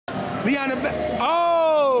Leon the back.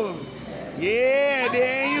 Oh! Yeah,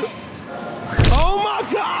 Daniel. Oh my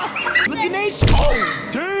God! Look at Nation. Oh,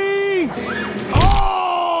 dang!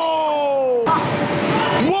 Oh!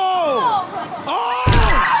 Whoa!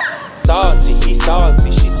 Oh! Salty, he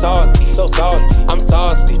salty, she salty, so salty. I'm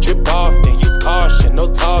saucy, drip off, then use caution,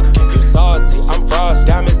 no talking. You salty, I'm frost,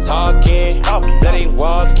 diamonds talking. Bloody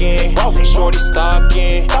walking, shorty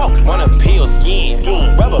stalking. Wanna peel skin,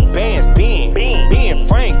 rubber bands being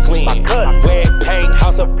Franklin. Red paint,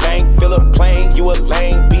 house of bank, fill a plane. You a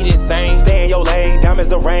lame, beat it same, stay in your lane. Diamonds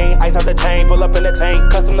the rain, ice off the chain, pull up in the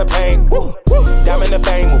tank, custom the paint. Woo, woo. Diamond the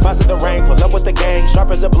fame, move out of the rain, pull up with the gang, sharp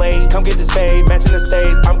as a blade. Come get this fade, matching the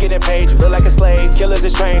stage. I'm getting paid, you look like a slave. Killers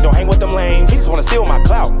is trained, don't hang with them lames. He just wanna steal my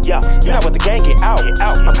clout. You're not with the gang, get out.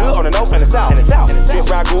 I'm good on the north and the south. Drip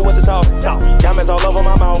ragu with the sauce. Diamonds all over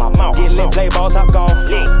my mouth. Get lit, play ball, top golf.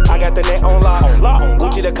 I got the net on lock.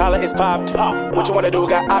 Gucci the collar is popped. What you wanna do?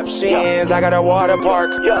 Got options. I got a water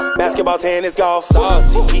park. Basketball, tennis, golf.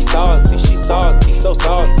 Salty, he salty, she salty, so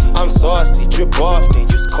salty. I'm saucy, drip off, then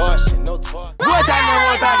use caution, no talk. What's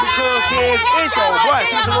happening with Dr. Cool Kids? It's your boy,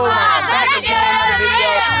 Sister Lou, back again in another video.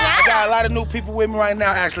 I got a lot of new people with me right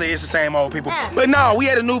now. Actually, it's the same old people. But no, we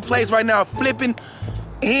at a new place right now, flipping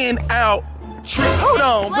in, out, trip. Hold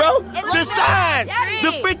on, bro. The sign,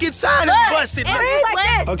 the freaking sign is busted,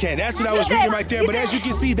 man. Okay, that's what I was reading right there. But as you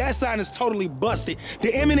can see, that sign is totally busted.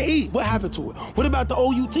 The M and the E, what happened to it? What about the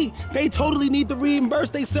OUT? They totally need to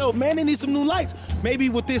reimburse themselves, man. They need some new lights. Maybe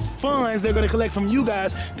with this funds they're gonna collect from you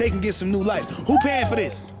guys, they can get some new lights. Who paying for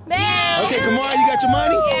this? Man. Okay, come on, you got your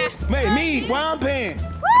money? Yeah. Man, me, why I'm paying?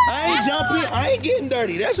 I ain't jumping, I ain't getting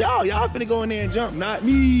dirty. That's y'all. Y'all finna go in there and jump, not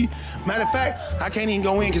me. Matter of fact, I can't even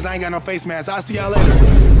go in because I ain't got no face mask. I'll see y'all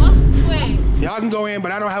later. Wait. Y'all can go in,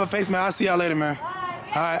 but I don't have a face mask. I'll see y'all later, man.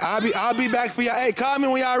 All right, I'll be back for y'all. Hey, call me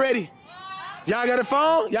when y'all ready. Y'all got a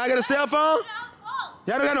phone? Y'all got a cell phone?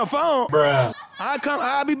 Y'all don't got no phone? Bruh.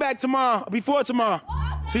 I'll be back tomorrow, before tomorrow.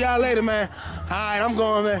 See y'all later, man. All right, I'm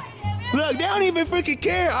going, man. Look, they don't even freaking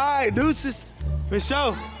care. All right, deuces. For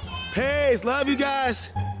sure. Peace, love you guys.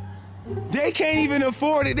 They can't even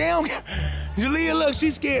afford it. They don't. Jalea, look,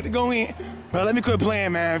 she's scared to go in. Bro, let me quit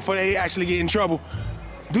playing, man, before they actually get in trouble.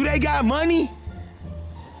 Do they got money?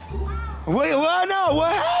 Wait, well, no,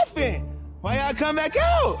 what happened? Why y'all come back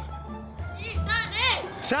out? You signed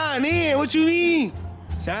in. Sign in, what you mean?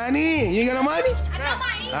 Sign in, you ain't got no money? I know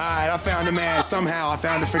my email. All right, I found the mask, somehow I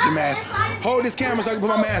found the freaking mask. Hold this camera so I can put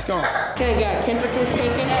my mask on. Can I get temperatures taken?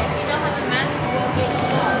 If you don't have a mask, you won't get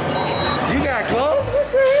clothes. You got clothes?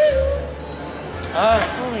 What the hell? All right.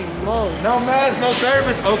 Holy moly. No mask, no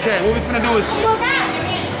service. Okay, what we finna do is,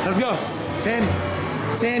 let's go.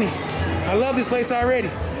 Sandy, I love this place already.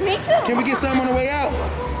 Me too. Can we get something on the way out?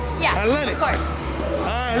 Yeah, I love it. Of course. All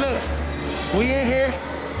right, look, we in here.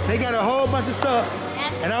 They got a whole bunch of stuff.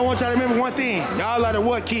 And I want y'all to remember one thing. Y'all are the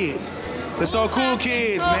what kids? The so cool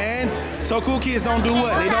kids, man. So cool kids don't do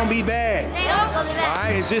what? They don't be bad. They don't go to that. All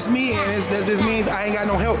right, it's just me, and that just means I ain't got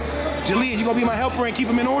no help. Jalea, you gonna be my helper and keep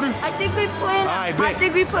them in order? I think we put in. I bet. I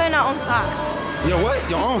think we put in our own socks. Yo, what?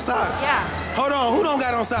 Your own socks? Yeah. Hold on, who don't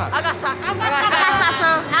got on socks? I got socks. I got socks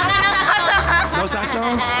on. No socks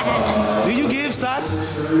on? Do you give socks?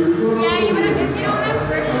 Yeah, you would have, if you don't have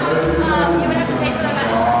bird socks, you would have to pay for them at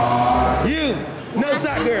home. You, no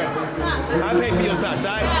sock girl. I pay for your socks,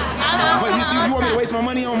 all right? But you want me to waste my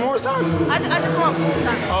money on more socks? I just want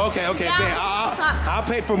socks. Oh, okay, bet. I'll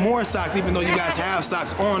pay for more socks, even though you guys have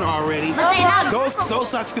socks on already. Those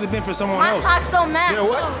socks could have been for someone My else. socks don't match. Yeah,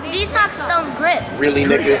 what? These socks don't grip. Really,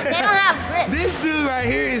 nigga? They don't have grip. This dude right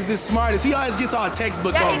here is the smartest. He always gets all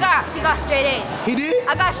textbook Yeah, on. he got straight A's. He did?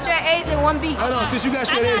 I got straight A's and 1B. Hold on, since you got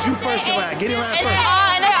straight A's, you first in line. Get in line And first. they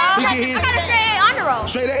all. He I get his got a straight A honor roll.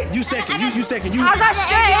 straight A. You second. You second. You. I got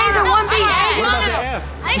straight A's and 1B. What about the F?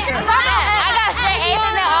 I got straight A's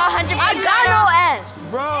and they're all 100. I got no F's.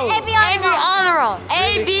 Bro. AB honor roll.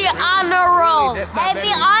 AB honor roll. That's not AB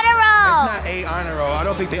better. honor roll. That's not A honor roll. I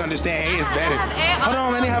don't think they understand A is better. Hold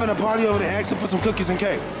on, man. They having a party over there. Ask them for some cookies and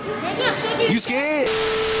cake. You scared?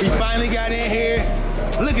 We finally got in here.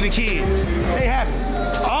 Look at the kids. They happy.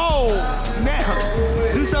 Oh, snap.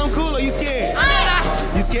 Do something cool or you scared?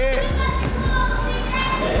 You scared?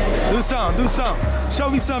 Do something. Show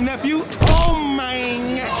me something, nephew. Oh,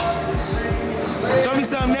 man. Show me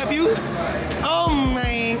something, nephew. Oh,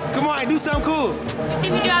 man. Come on, do something cool. You see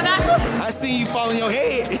me do a backflip? I see you fall on your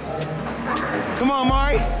head. Come on,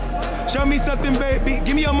 Mari. Show me something, baby.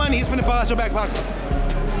 Give me your money. It's gonna fall out your back pocket.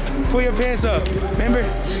 Pull your pants up. Remember?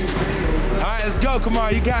 All right, let's go,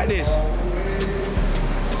 Kamar. You got this.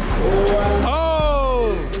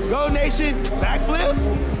 Oh, go, Nation. Backflip.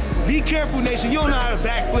 Be careful, Nation. You don't know how to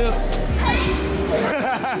backflip.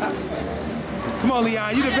 Come on,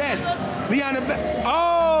 Leon, you the best. Leon the best.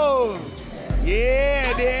 Oh,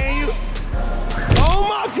 yeah, Daniel. Oh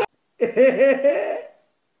my God.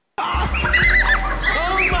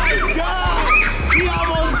 Oh my God. He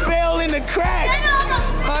almost fell in the crack.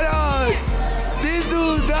 Hold on. This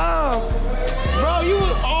dude's dumb. Bro, you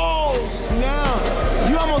was, oh snap.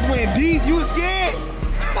 You almost went deep. You was scared?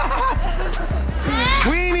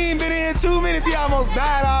 We ain't even been in 2 minutes. He almost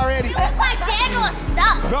died already. My dad was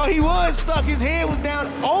stuck. Bro, he was stuck. His head was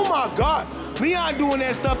down. Oh my God. Leon doing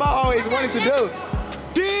that stuff I always wanted to do.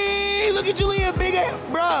 Dang, look at Jalea, big ass.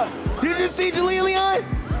 Bro, did you just see Jalea, Leon?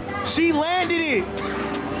 She landed it.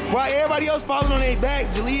 While everybody else falling on their back,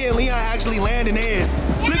 Jalea and Leon actually landing theirs.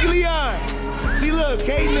 Look at Leon. See, look,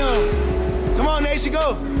 Kate and them. Come on, Nation,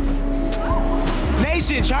 go.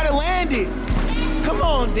 Nation, try to land it. Come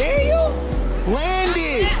on, Daniel. Land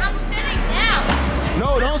it. I'm sitting down.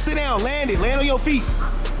 No, don't sit down. Land it. Land on your feet.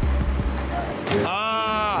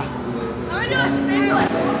 Ah. I'm gonna do a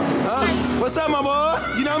spin. What's up, my boy?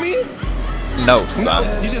 You know me? No, son.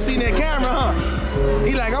 No, you just seen that camera, huh?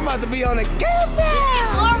 He like, I'm about to be on the camera.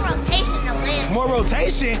 More rotation to land. More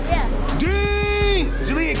rotation? Yeah. Dang!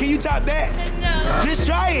 Jalea, can you top that? No. Just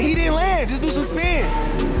try it. He didn't land. Just do some spin.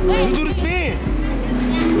 Just do the spin.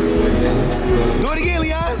 Do it again,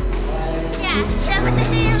 Leon. Yeah. Should I put this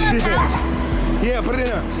in a little pouch? Yeah, put it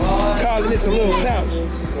in a, calling this a little pouch.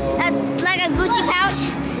 Like a Gucci pouch.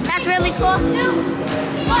 That's really cool. 2,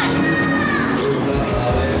 1.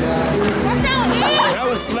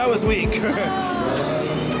 That was weak.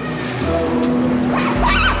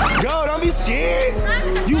 Go, don't be scared.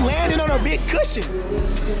 You landing on a big cushion.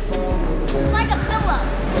 It's like a pillow.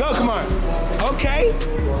 Go, come on. Okay.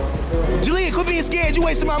 Jalea, quit being scared. You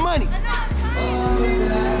wasting my money.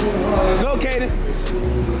 Go, Kaden.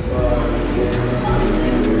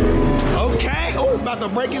 Okay. Oh, about to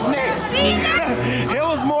break his neck. It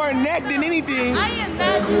was more neck than anything. I am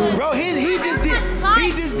not doing. Bro, he just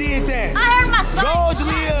did that. I heard my son. Go,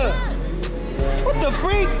 Jalea. What the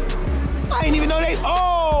freak? I didn't even know they.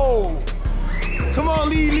 Oh. Come on,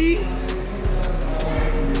 Lee.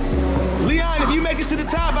 Leon, if you make it to the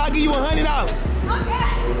top, I'll give you $100.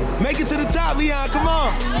 Okay. Make it to the top, Leon. Come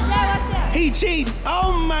on. He cheating.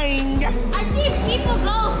 Oh my God. I see people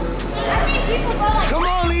go like. Come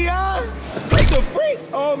on, Leon. What the freak?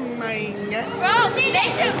 Oh my God. Bro, see, they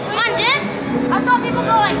should on this. I saw people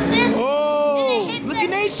go like this. Oh, look at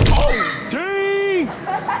Nation. Oh, dang.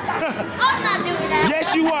 I'm not doing that.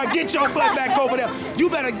 Yes, you are. Get your butt back over there. You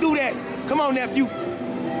better do that. Come on, nephew.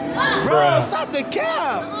 Bro, stop the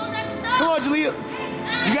cap. Come on, Jalea.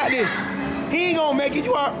 You got this. He ain't gonna make it.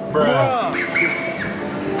 You are. Bruh.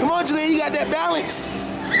 Come on, Jalea. You got that balance.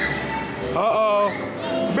 Uh-oh.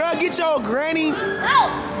 Bro, get your granny.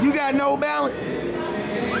 You got no balance.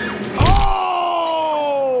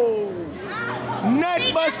 Oh! Nut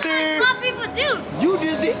buster. What people do? You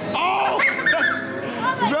just did. Oh!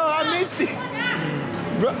 Bro, I missed it.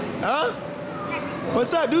 Bro, huh?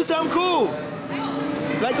 What's up? Do something cool.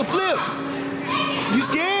 Like a flip. You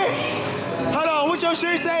scared? Hold on, what your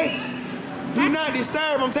shirt say? Do not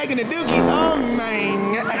disturb, I'm taking a dookie. Oh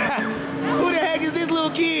man. Who the heck is this little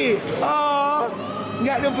kid? Oh,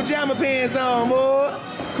 got them pajama pants on, boy.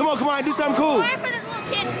 Come on, do something cool. Sorry for this little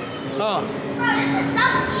kid. Oh. Bro, this is so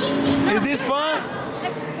easy. Is this fun?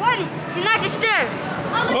 It's fun. Do not disturb.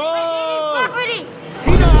 Oh. Property.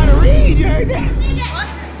 He know how to read, you heard that? See that?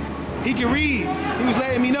 He can read. He was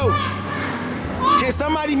letting me know. Can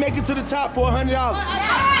somebody make it to the top for $100?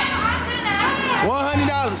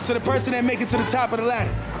 $100 to the person that make it to the top of the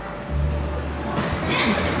ladder.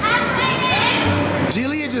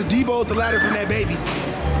 Jalea just debowed the ladder from that baby.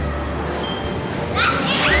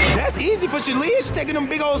 That's easy for Jalea. She's taking them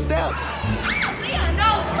big old steps.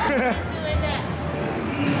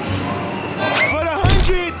 For the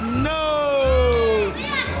 100, no.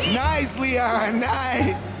 Nice, Leon,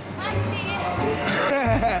 nice.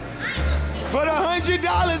 For the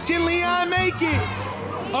 $100, can Leon make it?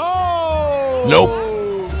 Oh! Nope.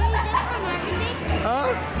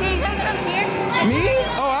 Huh? Can you come here? Me?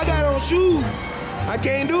 Oh, I got on shoes. I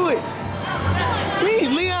can't do it. Me,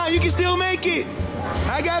 Leon, you can still make it.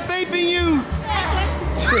 I got faith in you.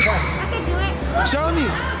 I can do it. Show me.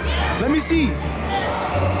 Let me see.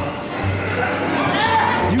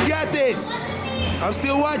 You got this. I'm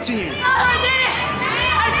still watching you.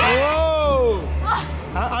 Whoa!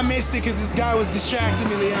 I missed it because this guy was distracting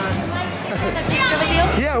me, Leon.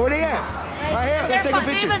 Yeah, where they at? Right here. Let's take a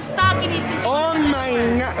picture. Oh my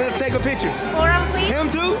God. Let's take a picture. 4 of them, please. Him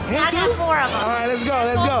too? Him I too? got 4 of them. All right, let's go.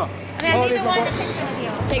 Let's go. And then Oh, neither this one's one. a picture with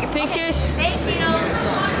you. Taking pictures. Thank you.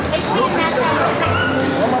 Hey, please, Matt.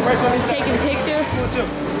 Oh, my first one is Taking pictures. too.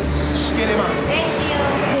 Just get him out. Thank you.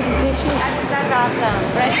 Taking pictures. That's awesome.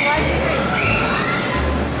 Ready to watch?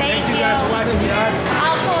 Thank you guys for watching me, all right?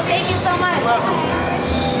 Oh, cool. Thank you so much. Welcome.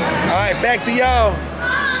 All right, back to y'all.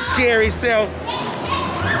 Scary self.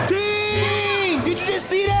 Dang! Did you just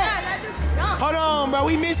see that? Hold on, bro.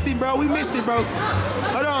 We missed it, bro. We missed it, bro.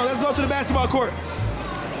 Hold on. Let's go to the basketball court.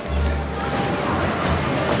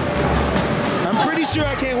 I'm pretty sure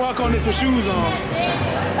I can't walk on this with shoes on.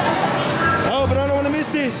 Oh, but I don't want to miss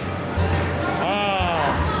this.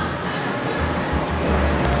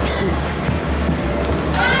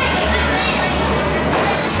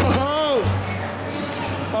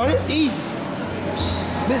 Oh, this is easy.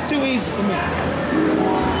 This is too easy for me.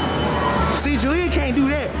 See, Jalea can't do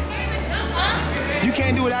that. You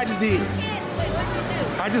can't do what I just did.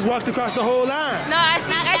 I just walked across the whole line. No, I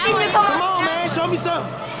seen you come Come on, man. Show me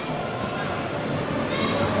something.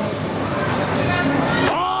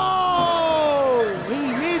 Oh,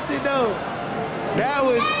 he missed it, though. That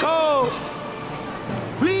was cold.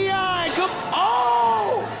 Leon, come.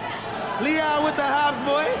 Oh! Leon with the hops,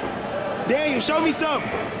 boy. Daniel, show me something.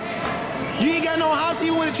 You ain't got no hops,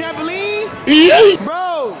 you want a trampoline?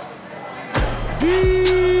 Bro.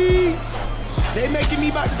 They making me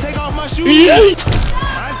about to take off my shoes.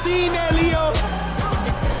 I seen that, Leo.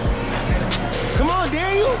 Come on,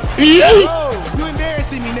 Daniel. Bro, you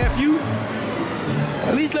embarrassing me, nephew.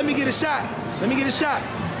 At least let me get a shot. Let me get a shot.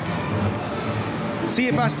 See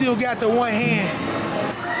if I still got the one hand.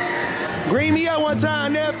 Green me up one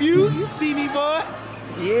time, nephew. You see me, boy?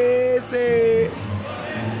 Yes, sir.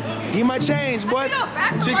 Give my change, boy.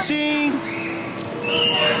 Cha-ching.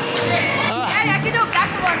 Daddy, I can do a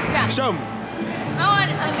backboard scratch. Show me. I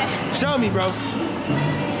want it. Okay. Show me, bro.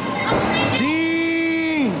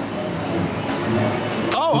 Ding.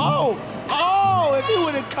 Oh, if he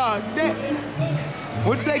would have caught that.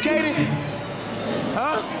 What'd you say, Kaden?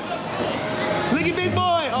 Huh? Look at big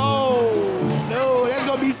boy. Oh, no, that's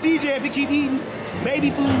gonna be CJ if he keep eating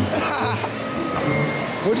baby food.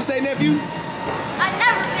 What'd you say, nephew? I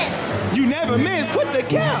never miss. You never miss. Quit the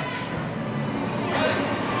count.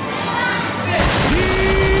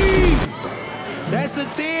 That's a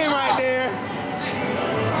 10 right there.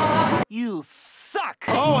 You suck.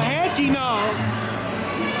 Oh, hecky no.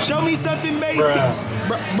 Show me something, baby.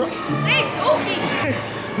 Hey, Dookie.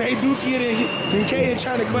 They Dookie and Kaden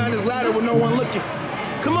trying to climb this ladder with no one looking.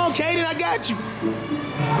 Come on, Kaden, I got you.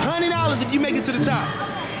 $100 if you make it to the top.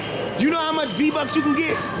 You know how much V-Bucks you can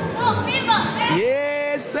get? Oh, V-Bucks, man.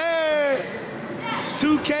 Yes, sir.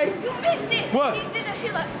 2K. You missed it. What? He did a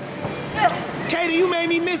hit. Kaden, you made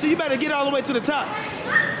me miss it. You better get all the way to the top.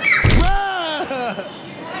 Bruh.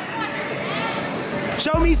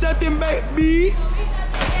 Show me something, baby.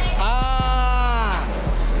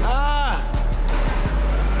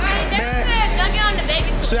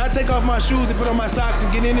 Should I take off my shoes and put on my socks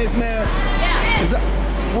and get in this, man?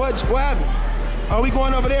 Yeah. What happened? Are we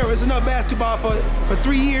going over there? It's enough basketball for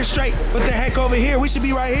 3 years straight. What the heck over here? We should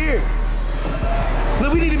be right here.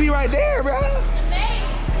 Look, we need to be right there, bro.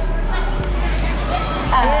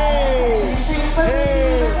 Hey.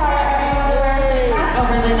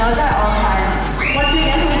 Over the nose at all times. Once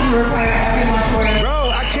again, we do require everyone to wear.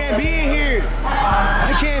 Bro, I can't be in here.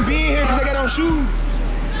 I can't be in here because I got on shoes.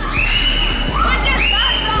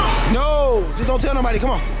 No, just don't tell nobody.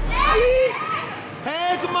 Come on.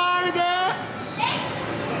 Hey, come on, girl.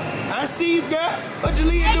 I see you, girl. What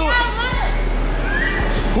Jalea doing?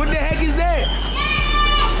 What the heck is that?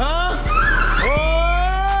 Huh?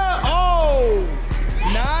 Oh,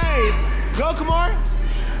 nice. Go, Kamar.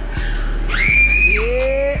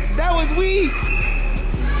 Yeah, that was weak.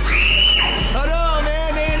 Hold on,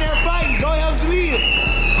 man. They in there fighting. Go help Jalea.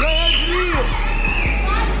 Go help Jalea.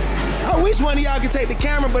 I wish one of y'all could take the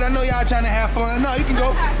camera, but I know y'all trying to have fun. No, you can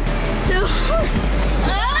go.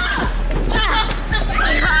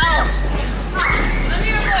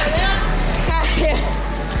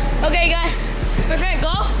 Okay, guys. We're ready to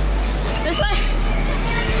go. This way.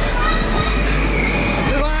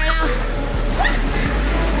 We're going right now.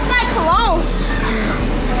 It's like cologne.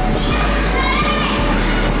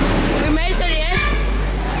 We made it to the end.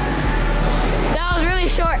 That was really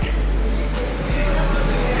short.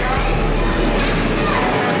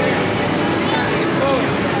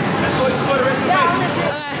 Let's go explore the rest of the place.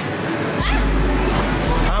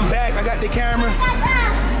 I'm back. I got the camera.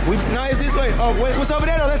 No, it's this way. Oh, wait, what's over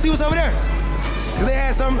there though? Let's see what's over there. Cause they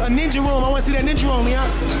had a ninja room. I want to see that ninja room, yeah.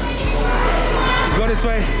 Let's go this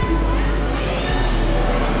way.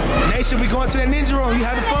 Nation, we going to that ninja room. You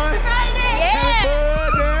having fun? Yeah. Having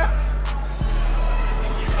fun,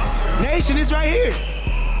 girl. Nation, it's right here.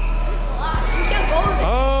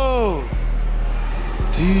 Oh.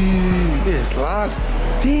 Lock.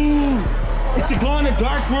 Dang. It's a glow in the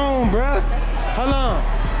dark room, bruh. Hold on.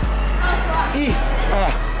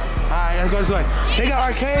 Alright, let's go this way. They got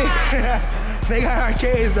arcade. They got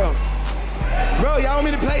arcades though. Bro, y'all want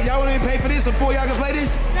me to play? Y'all want me to pay for this before y'all can play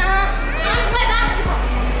this? Nah, play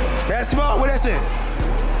basketball. Basketball? What that's it?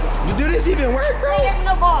 Do this even work, bro? There's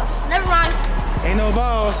no balls. Never mind. Ain't no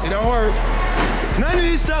balls. It don't work. None of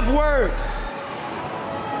this stuff work.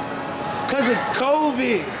 Cause of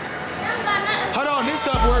COVID. Hold on, this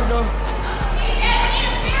stuff work though.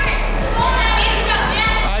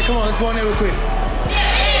 Alright, come on, let's go in there real quick.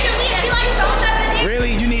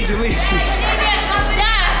 Really? You need to leave.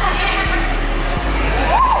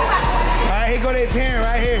 Alright, here go their parent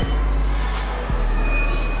right here.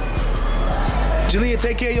 Jalea,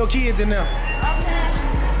 take care of your kids in there.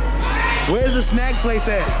 Where's the snack place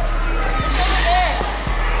at?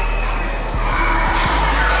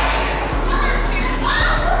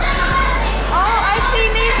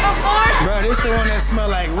 Bro, this the one that smell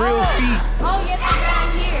like real feet. Oh, yeah, they're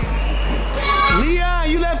down here. Leon,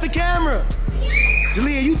 you left the camera.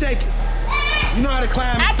 Jalea, you take it. You know how to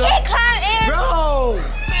climb and I stuff. can't climb in. Bro!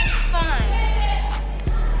 Fine.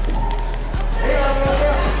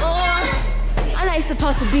 I'm not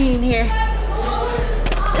supposed to be in here.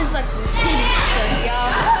 It's like some kitty stuff,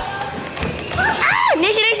 y'all. Ah!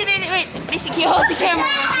 Nisha, wait. Nisha, can you hold the camera?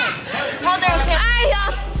 Hold there, okay. Alright,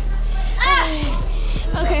 y'all.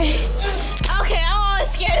 Okay, I'm always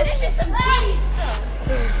scared. This is some kitty stuff.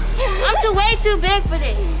 I'm way too big for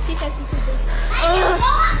this. She said she's too big.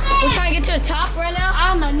 We're trying to get to the top right now.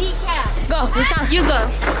 I'm a kneecap. Go, you go.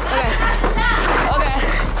 Okay.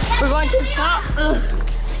 We're going to the top.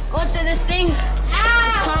 Going through this thing.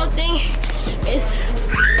 This tunnel thing. This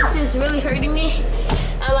is really hurting me.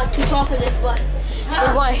 I'm like too tall for this, but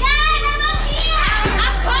we're going. Dad, I'm up here.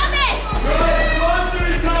 I'm coming. The monster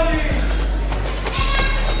is coming.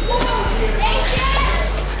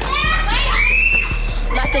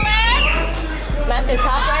 I'm at the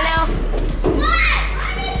top right now.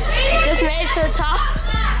 Just made it to the top.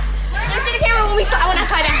 Let's see the camera when I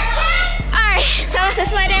slide down. Alright, so I'm about to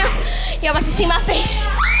slide down. Y'all about to see my face.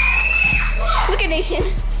 Look at Nation.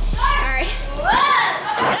 Alright.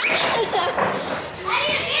 How do you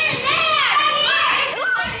get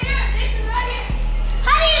in there?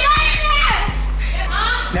 How do you get in there?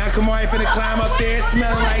 Now Kamari finna climb up there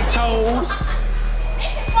smelling like toes.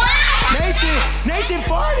 Nation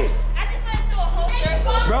farted. I just went into a whole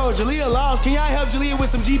circle. Bro, Jalea lost. Can y'all help Jalea with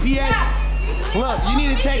some GPS? Look, you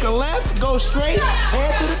need to take a left, go straight,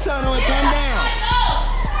 head through the tunnel, and come down.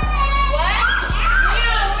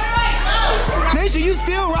 Nation, you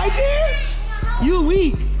still right there? You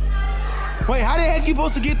weak. Wait, how the heck you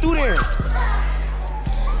supposed to get through there?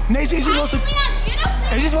 Nation, is you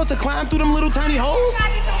supposed to climb through them little tiny holes?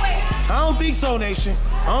 I don't think so, Nation.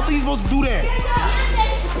 I don't think you're supposed to do that.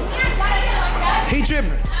 He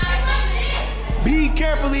tripping. Be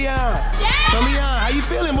careful, Leon. So, Leon, how you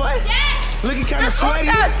feeling, boy? Looking kind of sweaty.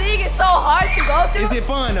 That thing is so hard to go through. Is it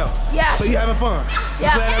fun, though? Yeah. So you having fun?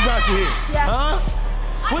 Yeah. I'm glad I brought you here. Yeah. Huh?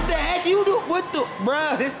 What the heck you do? What the?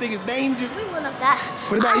 Bruh, this thing is dangerous. We went up that.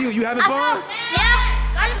 What about you? You having fun?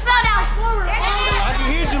 Yeah. I just fell down forward. I can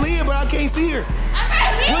hear Jalea, but I can't see her.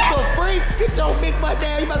 What the freak? Get your big butt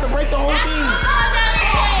down. You about to break the whole thing.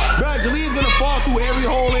 Bruh, Jalea's gonna fall through every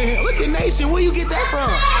hole in here. Look at Nation. Where you get that from?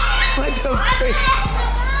 What the freak?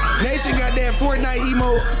 Nation got that Fortnite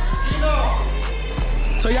emote.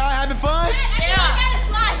 So y'all having fun? Yeah.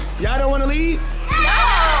 Y'all don't want to leave?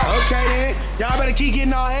 No. Okay then. Y'all better keep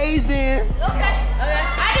getting all A's then. Okay.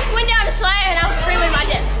 I just went down the slide and I was screaming my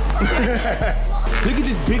death. Look at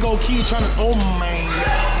this big old kid trying to, oh man.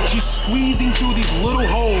 She's squeezing through these little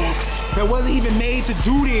holes that wasn't even made to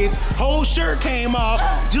do this. Whole shirt came off.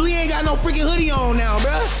 Julie ain't got no freaking hoodie on now,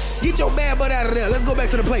 bruh. Get your bad butt out of there. Let's go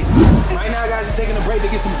back to the place. Right now, guys, we're taking a break to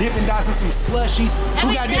get some Dippin' Dots and some slushies.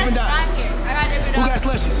 Who got Dippin' Dots? I got Dippin' Who Dots.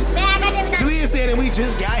 got slushies? Man, I got Dippin' Dots. Jalea said that we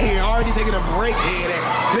just got here, already taking a break here.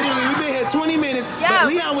 Literally, we've been here 20 minutes, Yeah,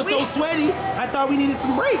 but Leon was so sweaty, I thought we needed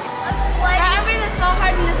some breaks. I'm breathing so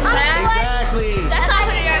hard in this mask. Exactly. That's how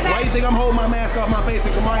I put it right Why back. you think I'm holding my mask off my face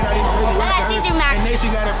and Kamari not even really rocking hers? see-through mask. And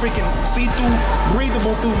Nation got a freaking see-through,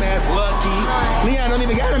 breathable through mask. Lucky. Leon don't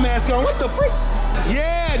even got a mask on. What the freak?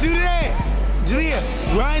 Yeah, do that. Jalea,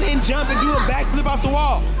 run and jump and do a backflip off the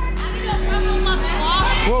wall.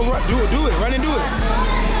 Well, do it. Run and do it.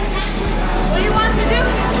 What do you want to do?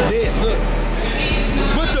 This, look.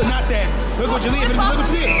 What the, not that. Look what Jalea did. Look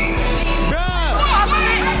what you did. Bruh.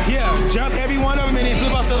 Yeah, jump every one of them and then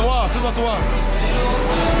flip off the wall. Flip off the wall.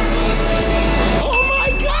 Oh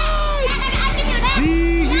my God! I can do that.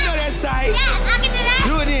 Gee, you know that's tight. Yeah, I can do that.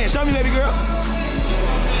 Do it then. Show me, baby girl.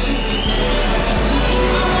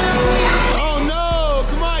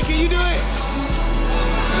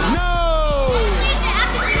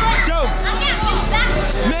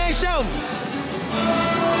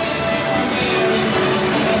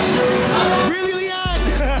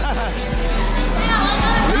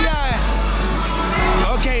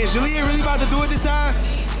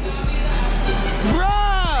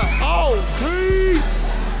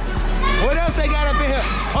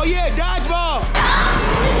 Oh yeah, dodgeball.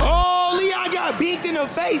 Oh, Leon got beaked in the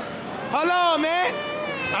face. Hold on, man.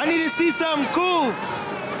 I need to see something cool.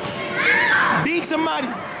 Beat somebody.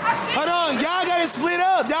 Hold on, y'all gotta split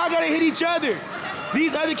up. Y'all gotta hit each other.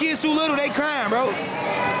 These other kids too little, they crying, bro.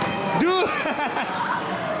 Dude,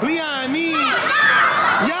 Leon, me,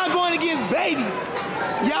 y'all going against babies.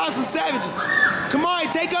 Y'all some savages. Come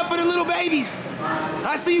on, take up for the little babies.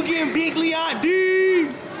 I see you getting beat, Leon. D,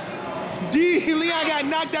 Leon got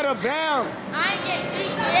knocked out of bounds. I ain't getting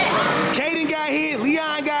beat yet. Kaden got hit,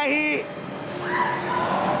 Leon got hit.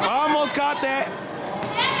 Almost caught that.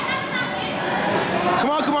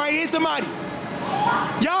 Come on, hit somebody.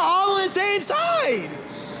 Y'all all on the same side.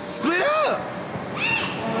 Split up.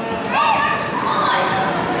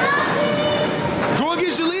 Go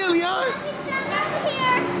against Jalea, Leon.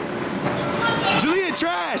 Jalea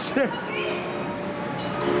trash.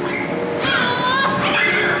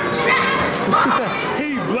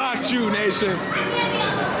 He blocked you, Nation.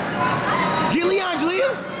 Get Leon,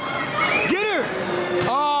 Jalea. Get her.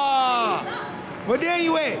 Oh, where dare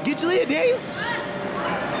you at? Get Jalea, dare you?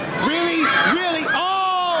 Really? Really?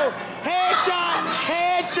 Oh! Headshot!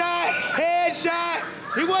 Headshot! Headshot!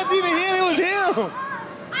 It wasn't even him, it was him!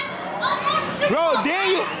 Bro,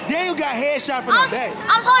 Daniel got headshot from the back.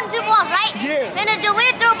 I was holding 2 balls, right? Yeah. And then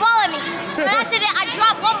Jalea threw a ball at me. By accident, I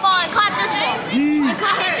dropped 1 ball and caught this ball.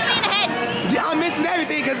 I hit Jalea in the head. I'm missing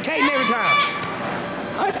everything because Kaden every time.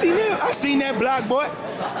 I seen that block, boy.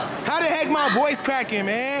 How the heck my voice cracking,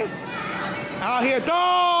 man? Out here,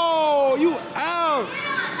 throw! You out!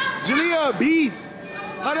 Jalea a beast.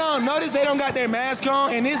 Hold on, notice they don't got their mask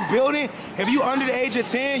on. In this building, if you under the age of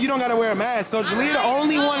 10, you don't gotta wear a mask. So Jalea the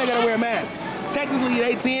only one that gotta wear a mask. Technically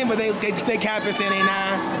they 10, but they cap it saying they 9.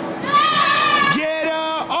 Get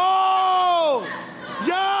her! Oh!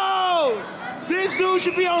 Yo! This dude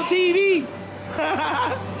should be on TV.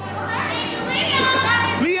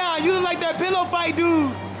 Leon, you look like that pillow fight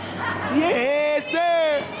dude. Yes,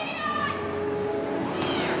 sir.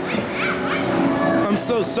 I'm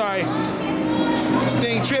so sorry. This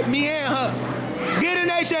thing tripped me in, huh? Get her,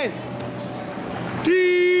 Nation.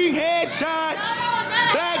 D, headshot.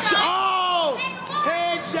 Back shot. Oh,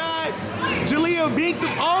 headshot. Jalea beat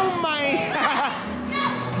them. Oh my.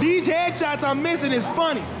 These headshots I'm missing is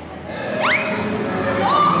funny.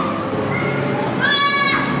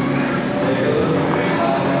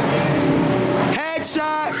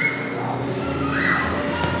 Headshot.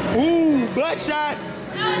 Ooh, bloodshot.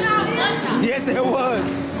 Yes, it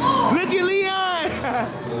was. Look at Leon.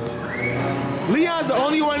 Leon's the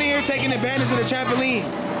only one here taking advantage of the trampoline.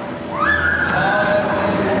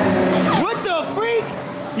 What the freak?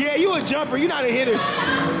 Yeah, you a jumper. You're not a hitter.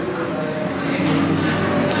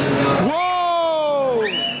 Whoa!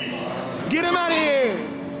 Get him out of here.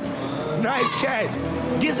 Nice catch.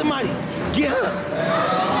 Get somebody. Get her.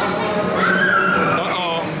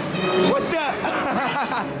 Uh-oh. What the?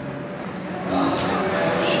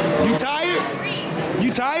 You tired?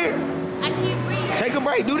 You tired? I can't breathe. Take a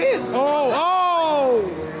break. Do this. Oh.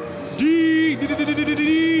 D.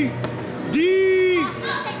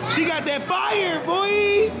 She got that fire,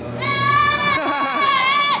 boy.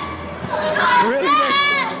 Really?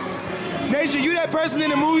 Nation, you that person in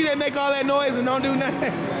the movie that make all that noise and don't do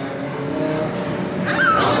nothing?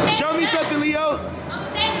 Show me something, Leo.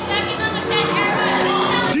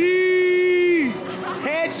 D.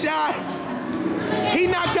 Headshot. He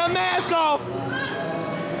knocked her mask off.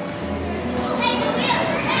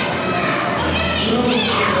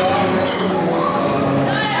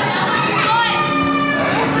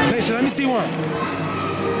 Nation, let me see one.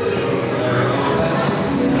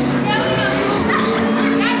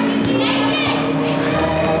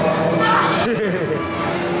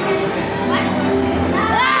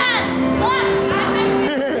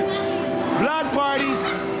 Block party.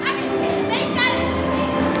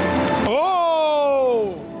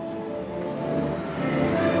 Oh!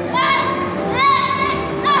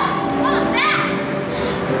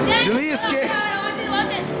 Jalea's scared.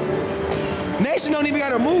 Nation don't even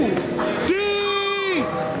gotta move. D!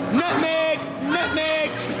 Nutmeg!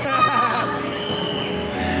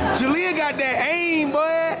 Jalea got that aim,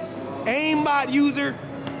 boy. Aimbot user.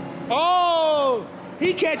 Oh!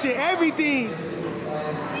 He catching everything.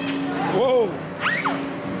 Whoa.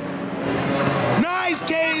 Nice,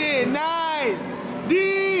 Kaden. Nice.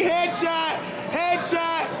 D, headshot.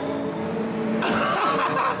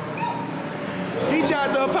 He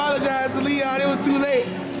tried to apologize to Leon. It was too late.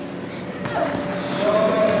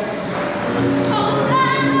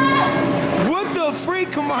 What the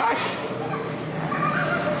freak? Come on.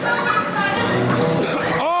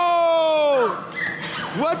 Oh!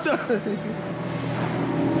 What the?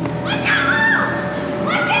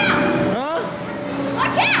 Huh?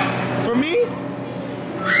 Look out! From me?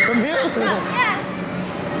 From him? Yeah.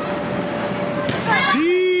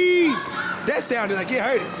 Dee. That sounded like it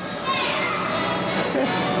hurt it.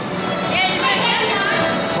 Yeah, you might get it.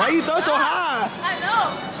 Why you throw so high? I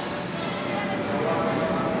know.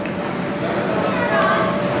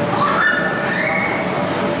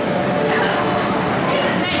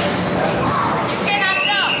 You cannot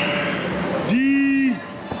jump. Dee.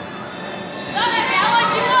 Donut, how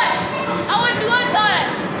much you want? How much you want, Donut?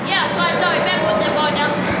 Yeah, so I throw it back, put the ball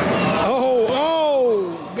down.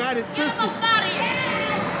 Oh, got his Get sister. him up out of here.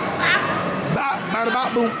 Bop, bada,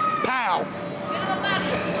 bop, boom, pow. Get him up out of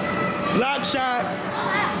here. Block shot.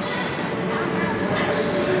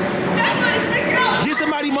 Get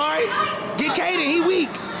somebody, Mari. Get Kaden, he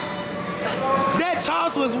weak. That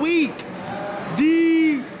toss was weak.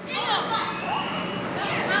 D. Run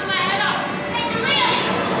my head off.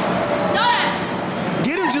 Donut.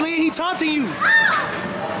 Get him, Jalea, he taunting you.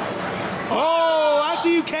 Oh, I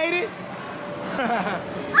see you, Kaden.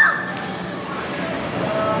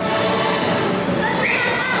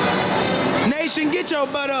 Nation, get your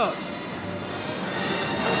butt up.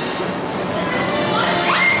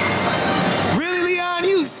 Really, Leon,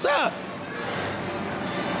 you suck.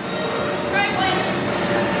 Straight way.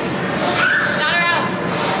 Got her out.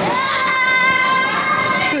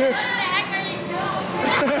 What the heck are you doing?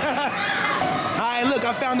 All right, look,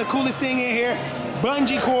 I found the coolest thing in here.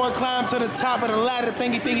 Bungee cord, climb to the top of the ladder,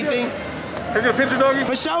 thingy. Take a picture, doggy.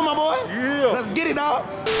 For sure, my boy. Yeah. Let's get it, dog.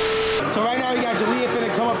 So right now we got Jalea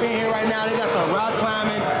finna come up in here right now. They got the rock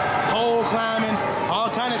climbing, pole climbing, all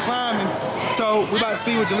kind of climbing. So we about to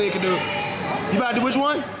see what Jalea can do. You about to do which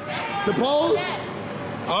one? The poles?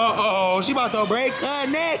 Uh-oh, she about to break her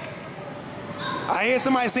neck. I hear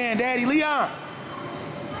somebody saying, Daddy Leon.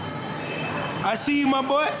 I see you, my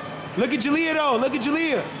boy. Look at Jalea though, look at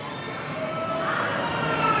Jalea.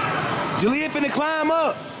 Jalea finna climb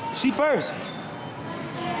up. She first.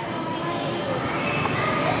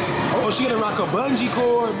 Oh, she gonna rock a bungee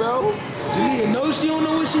cord, bro. Jalea, no, she don't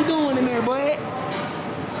know what she doing in there, boy.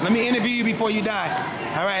 Let me interview you before you die.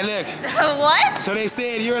 All right, look. What? So they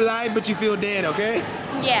said you're alive, but you feel dead, okay?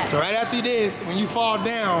 Yeah. So right after this, when you fall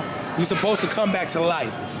down, you're supposed to come back to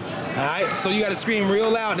life. All right? So you gotta scream real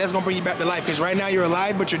loud. That's gonna bring you back to life, because right now you're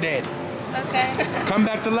alive, but you're dead. Okay. Come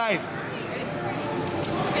back to life.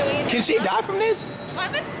 Can she die from this?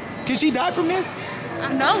 What? Can she die from this?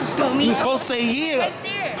 No, dummy. You're supposed to say yeah. Right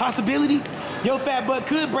there. Possibility. Your fat butt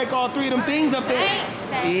could break all three of them things up there.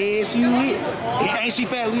 Yes, you will. Yeah, ain't she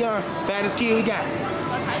fat, Leon? Fattest kid we got.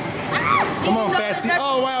 Come on, Fatsy.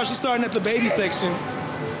 Oh, wow, she's starting at the baby section.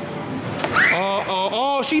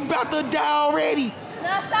 Oh, she about to die already.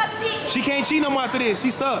 No, stop cheating. She can't cheat no more after this.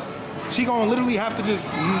 She's stuck. She gonna literally have to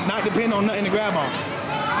just not depend on nothing to grab on.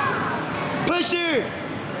 Push her.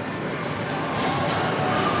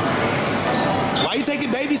 Why you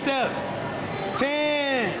taking baby steps?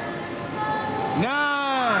 10,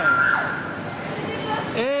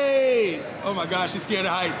 9, 8. Oh my gosh, she's scared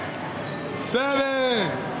of heights.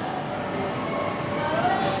 7,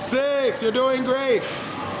 6. You're doing great.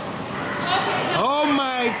 Oh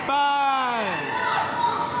my,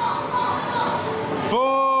 5, 4.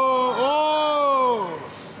 Oh,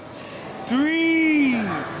 3,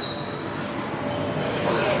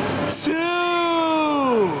 2,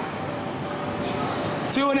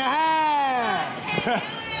 2.5.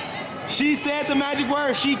 She said the magic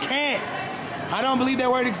word. She can't. I don't believe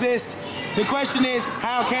that word exists. The question is,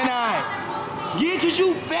 how can I? Yeah, because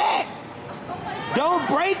you fat. Don't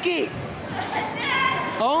break it.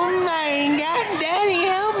 Oh my God, Daddy,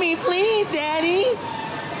 help me, please, Daddy.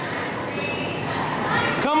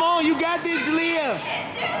 Come on, you got this, Jalea.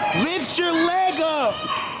 Lift your leg up.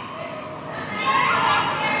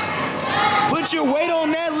 Put your weight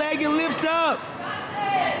on that leg and lift up.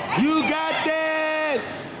 You got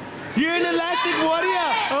this. You're an elastic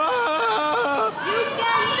warrior. Oh. You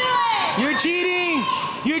can do it. You're cheating.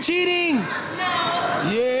 You're cheating. No.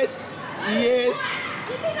 Yes. Yes.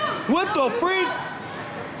 What the freak?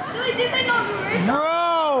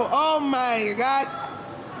 Bro, oh my God.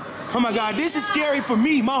 Oh my God, this is scary for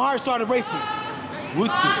me. My heart started racing. What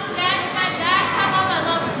the?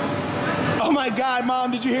 Oh my God,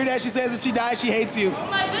 Mom, did you hear that? She says if she dies, she hates you. Oh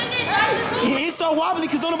my goodness, It's so wobbly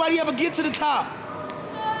because don't nobody ever get to the top.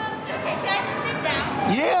 Okay, can I just sit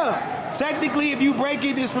down? Yeah. Technically, if you break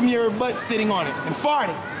it, it's from your butt sitting on it and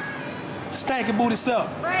farting. Stankin' boot itself.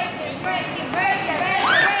 Break it, break it, break it, break it,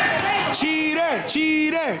 break it, break it. Cheater,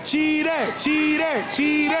 cheater, cheater, cheater,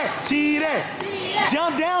 cheater, cheater.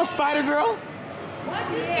 Jump down, Spider Girl.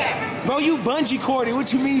 Bro, you bungee corded.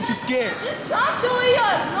 What you mean too scared? Just jump,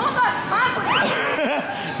 Julia. No one got time for this.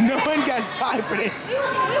 No one got time for this.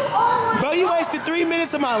 Bro, you wasted 3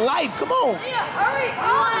 minutes of my life. Come on. Hurry.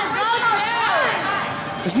 I want to go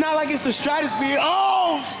too. It's not like it's the stratosphere.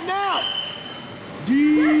 Oh, snap.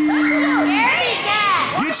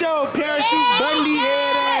 Get your parachute Bundy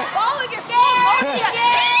head at.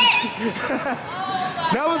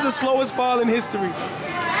 That was the slowest fall in history.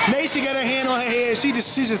 Naisha got her hand on her head. She's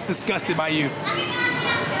just disgusted by you. Can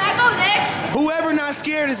I go next? Whoever not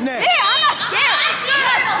scared is next. Yeah, I'm not scared.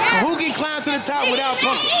 Who can climb to the top without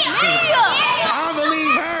pumping? I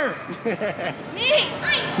believe her. Me.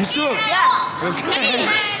 You sure? Yeah. Okay.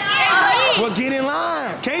 Well, get in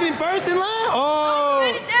line. Kaden first in line?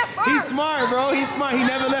 Oh, he's smart, bro. He's smart. He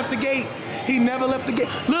never left the gate. He never left the gate.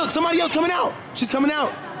 Look, somebody else coming out. She's coming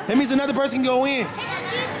out. That means another person can go in.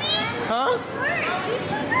 Excuse me? Huh? We're a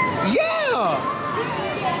YouTuber? Yeah.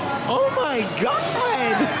 Oh my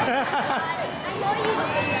God. I know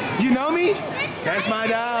you. You know me? That's my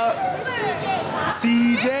dog.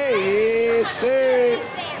 CJ. Yes, sir.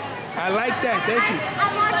 I like that. Thank you. I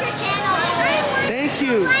want your channel. Thank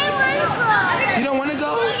you. I want to go. You don't want to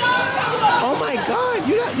go? Oh my God.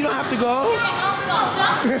 You don't have to go.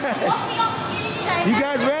 You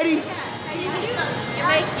guys ready? You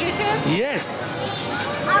make YouTube? Yes.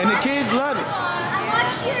 And the kids love it. I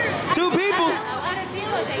watch your. 2 people.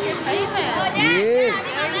 Yeah.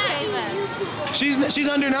 She's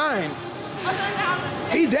under 9.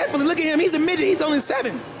 He's definitely, look at him. He's a midget. He's only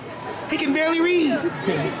 7. He can barely read.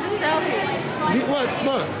 What?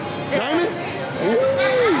 Diamonds? Ooh.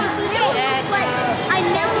 I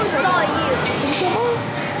never saw you.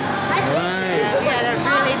 Right. Yeah, they're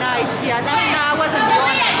really nice. Yes. I wasn't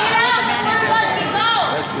born.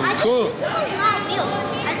 That's really cool. YouTube was not real.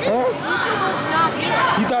 I said Huh? YouTube was not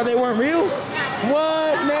real. You thought they weren't real?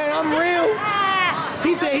 What? Man, I'm real.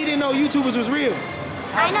 He said he didn't know YouTubers was real.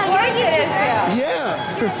 I know you're a YouTuber. Yeah.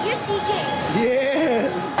 You're CJ.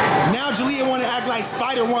 Yeah. Now Jalea want to act like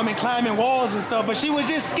Spider-Woman climbing walls and stuff, but she was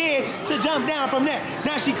just scared to jump down from that.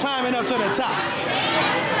 Now she climbing up to the top.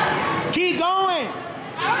 Keep going.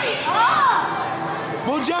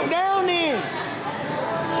 We'll jump down then.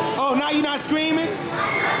 Oh, now you're not screaming?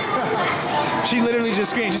 She literally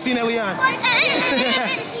just screamed. You seen that, Leon?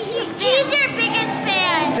 He's your biggest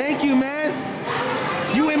fan. Thank you, man.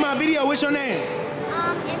 You in my video. What's your name?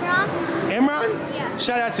 Imran? Imran? Yeah.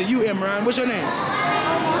 Shout out to you, Imran. What's your name?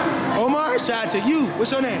 Omar. Shout out to you.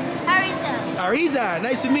 What's your name? Arisa. Ariza.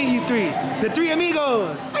 Nice to meet you 3. The 3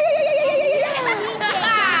 amigos.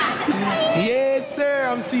 Yes, sir.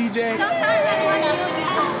 I'm CJ. Sometimes I watch you on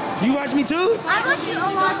YouTube. You watch me too? I watch you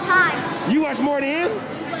a long time. You watch more than him?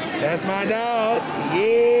 That's my dog.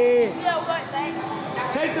 Yeah.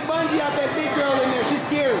 Take the bungee out that big girl in there. She's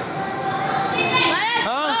scary.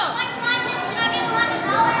 Huh?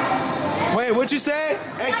 Wait, what you say?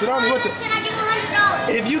 Exit only. What the? Can I give $100?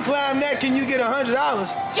 If you climb that, can you get $100?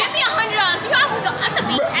 Give me $100. I'm the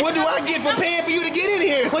beast. What do I get for paying for you to get in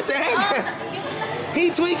here? What the heck?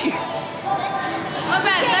 He tweaking. All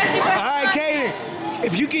right, Kaden.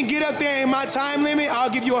 If you can get up there in my time limit, I'll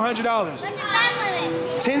give you $100. What's your time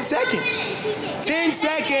limit? 10 seconds. 10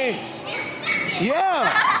 seconds. Yeah.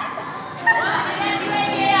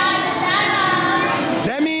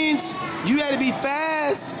 That means you had to be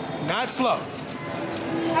fast, not slow.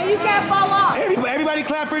 And you can't fall off. Everybody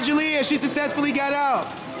clap for Jalea. She successfully got out.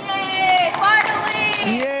 Yay,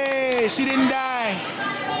 finally. Yay, she didn't die.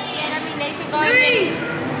 3.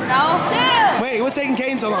 No. 2. Wait, what's taking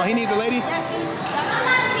Kaden so long? He needs the lady?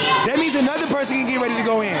 That means another person can get ready to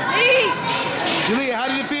go in. Jalea, how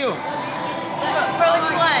did it feel? For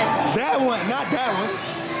which one? That one, not that one.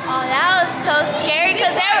 Oh, that was so scary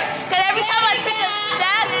because every time I took a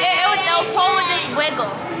step, the pole would just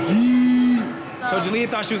wiggle. So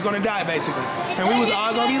Jalea thought she was gonna die, basically. And we was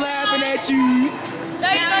all gonna be laughing at you.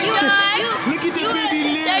 Then you're gonna die. Look at the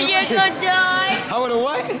baby lip. Then you're gonna die. I would've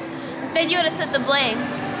what? Then you would've took the blame.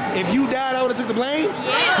 If you died, I would've took the blame?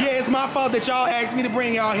 Yeah. Yeah, it's my fault that y'all asked me to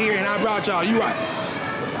bring y'all here and I brought y'all. You right.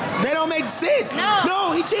 That don't make sense.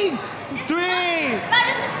 No, he cheating. 3,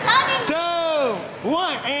 2,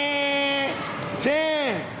 1, and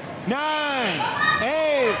 10, 9,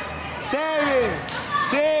 8, 7,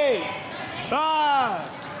 6, 5,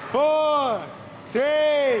 4, 3,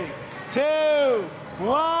 2,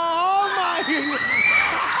 1. Oh my God.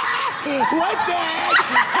 What the heck?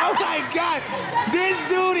 Oh my God. This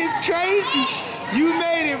dude is crazy. You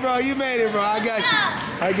made it, bro. You made it, bro. I got you.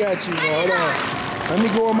 I got you, bro. Hold on. Let me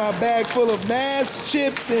go in my bag full of masks,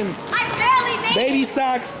 chips, and baby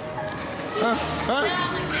socks. Huh?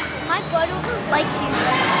 My brother likes you.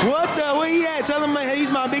 What the? Where he at? Tell him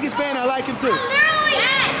he's my biggest fan. I like him too. Literally,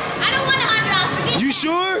 I don't want $100. You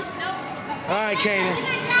sure? No. All right, Kaden.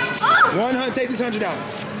 Oh. 100. Take this $100.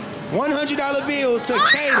 $100 bill to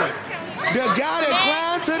Kaden. The guy that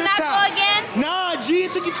climbed to the Can I top. go again? Nah, G,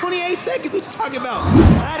 it took you 28 seconds. What you talking about?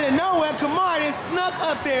 Out of nowhere, Kamar then snuck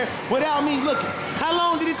up there without me looking. How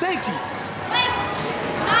long did it take you? Like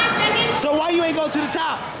 9 seconds. So why you ain't go to the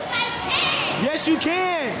top? I can. Yes, you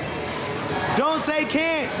can. Don't say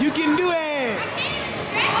can't. You can do it. I can't even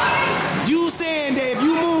stretch. You saying that if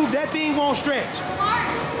you move, that thing won't stretch. Mark,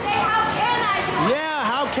 say how can I do it? Yeah,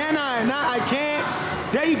 how can I? Not I can't.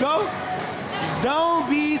 There you go. Don't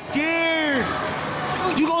be scared.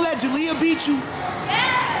 You gonna let Jalea beat you?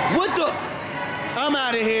 Yeah. What the? I'm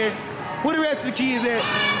out of here. Where the rest of the kids at?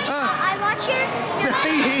 I watch your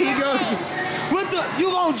Here you go. What the? You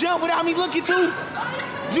gonna jump without me looking too?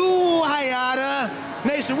 You Hayata.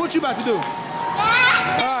 Nation, what you about to do?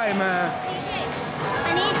 Yeah. All right, man.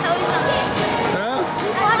 I need to tell you something. Huh?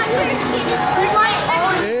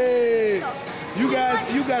 Hey,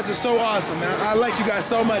 you guys are so awesome, man. I like you guys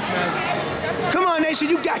so much, man. Come on, Nation,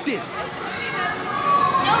 you got this. No,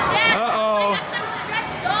 Dad. Uh-oh. I couldn't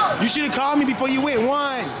stretch those. You should have called me before you went.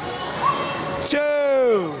 1,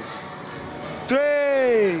 2,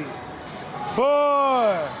 3,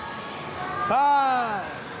 4, 5,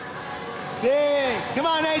 6. Come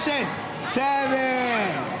on, Nation. 7,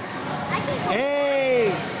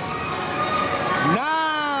 8, 9,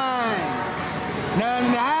 9 and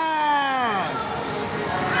a half,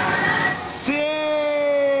 10.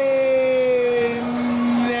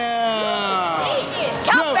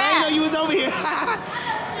 Count No, I didn't know you was over here.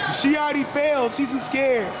 She already failed. She's too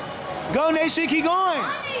scared. Go, Nation. Keep going.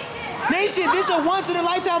 Nation, this is a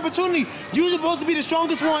once-in-a-lifetime opportunity. You're supposed to be the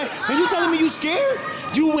strongest one, and you telling me you scared?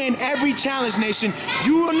 You win every challenge, Nation.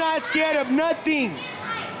 You are not scared of nothing.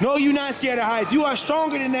 No, you're not scared of heights. You are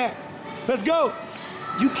stronger than that. Let's go.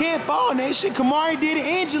 You can't fall, Nation. Kamari did it.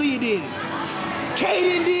 Angelia did it.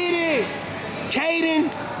 Kaden did it.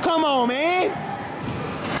 Kaden, come on, man.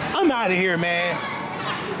 I'm out of here, man.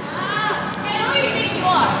 Hey, who do you think you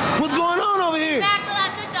are? What's going on over here? Back till I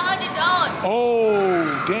took the $100.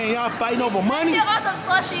 Oh, dang, y'all fighting over money? I got some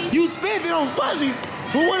slushies. You spent it on slushies.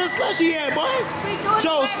 Who want a slushie at, boy?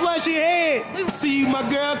 Joe, slushy head. See you, my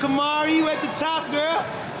girl, Kamari. You at the top, girl.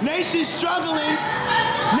 Nation struggling.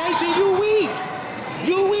 Nation, you weak.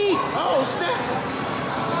 You weak. Oh, snap.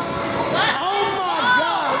 Oh, my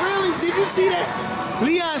God. Really? Did you see that?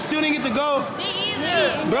 Leon still didn't get to go. Me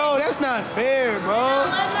either. Bro, that's not fair, bro.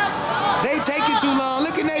 They take it too long.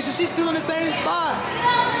 Look at Nation. She's still in the same spot.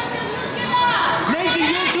 Nation,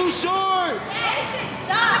 you're too short.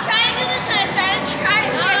 Stop. I'm trying to do this and I started trying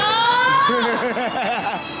to get up.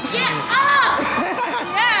 Yeah, get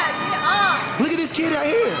up. Look at this kid right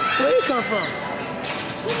here. Where he come from?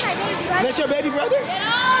 He's my baby brother. That's your baby brother? Get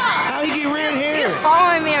up. How he get red hair? He's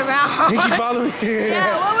following me around. He keep following me.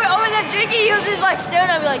 Yeah, when we're over there drinking, he was just like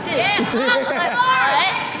staring at me like this. Get up. Like,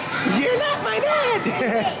 what? You're not my dad.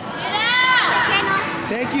 Get out.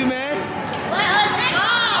 Thank you, man. Let us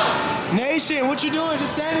go. Nation, what you doing?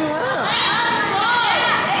 Just standing around. Let us go.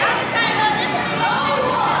 I'm trying to go this way.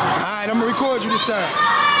 All right, I'm gonna record you this time.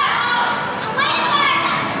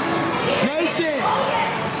 Nation,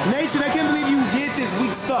 Nation, I can't believe you did this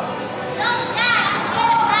weak stuff.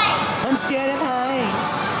 I'm scared of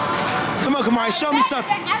heights. Come on, Kamari, show me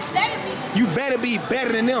something. You better be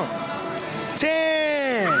better than them.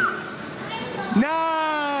 10,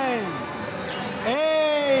 9,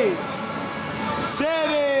 8,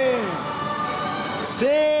 7,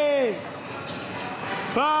 6,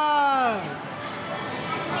 5.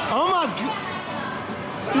 Oh my God.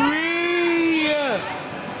 3,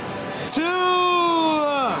 2.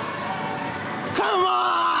 Come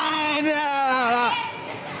on.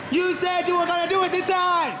 You said you were gonna do it this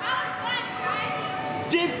time.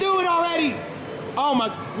 Just do it already. Oh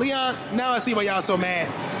my, Leon, now I see why y'all so mad.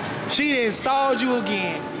 She done stalled you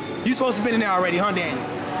again. You supposed to be in there already, huh, Danny?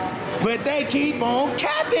 But they keep on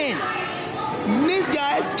capping. These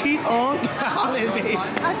guys keep on calling me.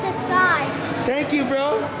 I'll subscribe. Thank you,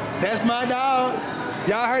 bro. That's my dog.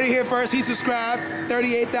 Y'all heard it here first. He subscribed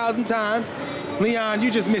 38,000 times. Leon,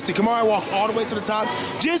 you just missed it. Kamari walked all the way to the top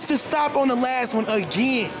just to stop on the last one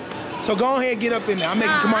again. So go ahead, get up in there. I'm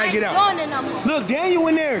making Kamari get out. Look, Daniel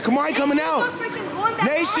in there. Kamari coming out.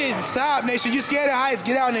 Nation, stop. Nation, you scared of heights.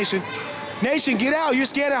 Get out, Nation. Nation, get out. You're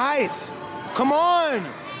scared of heights. Come on.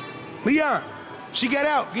 Leon, she got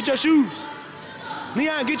out. Get your shoes.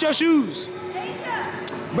 Leon, get your shoes.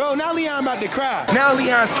 Bro, now Leon about to cry. Now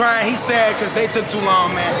Leon's crying. He's sad because they took too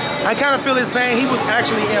long, man. I kind of feel his pain. He was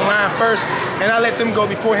actually in line first, and I let them go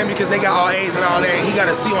before him because they got all A's and all that, and he got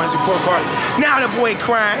a C on his report card. Now the boy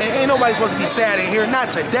crying, and ain't nobody supposed to be sad in here. Not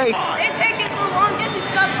today. They're taking so long. Get your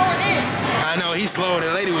stuff going in. I know, he's slow.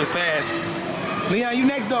 The lady was fast. Leon, you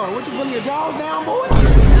next door. What, you pulling your jaws down, boy?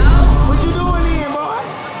 No. What you doing then, boy?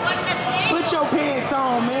 What's the thing? Put your pants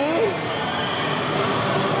on, man.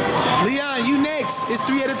 Leon, you next. It's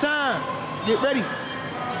 3 at a time. Get ready.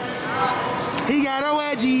 He got a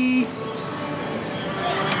wedgie.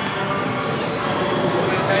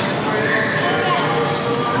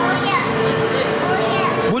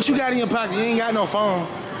 What you got in your pocket? You ain't got no phone.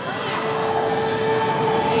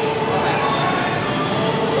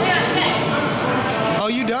 Oh,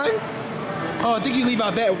 you done? Oh, I think you leave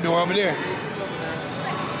out that door over there.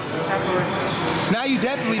 Now you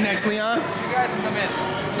definitely next, Leon. You guys can come in.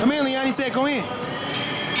 Come in, Leon. He said go in.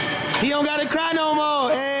 He don't gotta cry no more.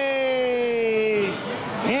 Hey.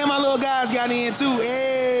 And my little guys got in too.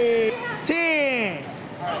 Hey. 10,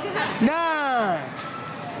 9,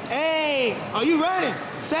 8. Oh, you running?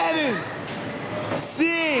 7,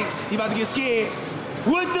 6. He about to get scared.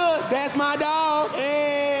 What the? That's my dog.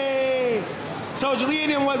 Hey. So Julia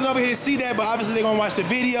and them wasn't over here to see that, but obviously they're gonna watch the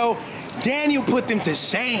video. Daniel put them to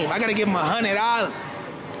shame. I gotta give him $100.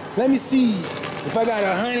 Let me see if I got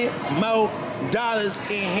 $100 more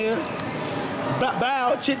in here.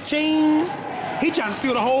 Bow, cha-ching. He trying to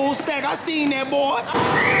steal the whole stack. I seen that boy.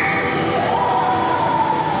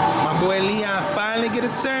 My boy Leon finally get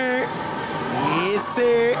a turn. Yes,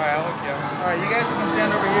 sir. All right, I'll look you up. All right, you guys can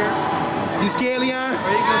stand over here. You scared, Leon?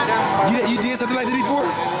 Or you can stand. You did something like that before?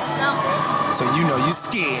 No. So you know you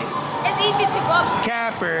scared. It's easy to go up.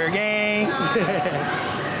 Capper gang.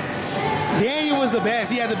 Daniel was the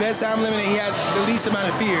best. He had the best time limit and he had the least amount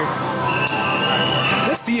of fear.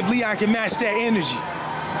 Let's see if Leon can match that energy.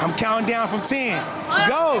 I'm counting down from 10.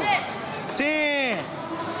 Go. 10,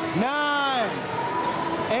 9,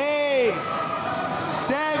 8,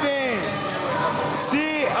 7,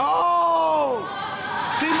 6. Oh!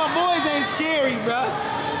 See, my boys ain't scary, bro.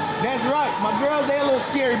 That's right. My girls, they a little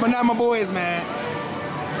scary, but not my boys, man.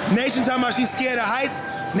 Nation talking about she's scared of heights.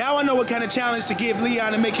 Now I know what kind of challenge to give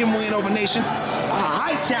Leon to make him win over Nation. A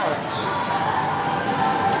height challenge.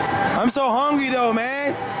 I'm so hungry though,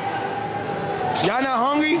 man. Y'all not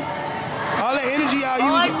hungry? All the energy y'all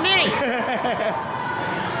using.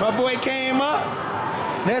 My boy came up.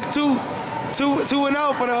 That's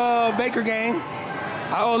 2-0 for the Baker gang.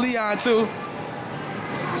 I owe Leon 2.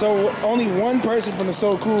 So only one person from the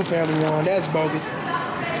So Cool family won. That's bogus.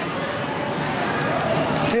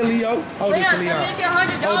 Hey Leo, hold this for Leon.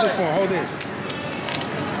 Hold this for him, hold this.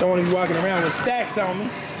 Don't want to be walking around with stacks on me.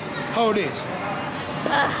 Hold this.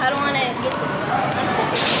 I don't want to get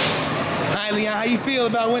this. Hi Leon, how you feel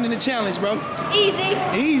about winning the challenge, bro? Easy.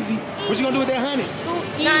 Easy. What you gonna do with that $100?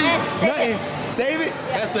 Nothing. Save it?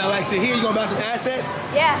 Yeah. That's what I like to hear. You gonna buy some assets?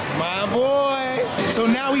 Yeah. My boy. So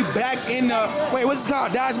now we back in the, wait, what's this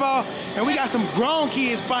called? Dodgeball? And we got some grown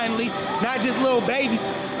kids finally, not just little babies.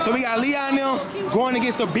 So we got Leon now going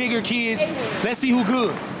against the bigger kids. Let's see who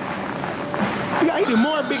good. We got even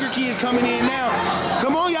more bigger kids coming in now.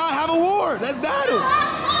 Come on, y'all, have a war. Let's battle.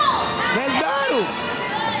 Let's battle.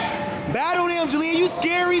 Battle them, Jalea, you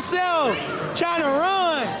scary self. Trying to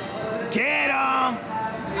run. Get him.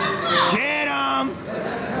 Get him.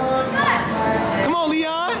 Come on,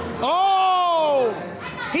 Leon. Oh,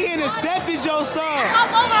 he intercepted your stuff.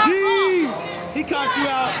 He caught you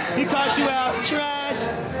out. He caught you out. Trash.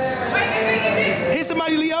 Hit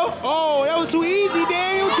somebody, Leo. Oh, that was too easy,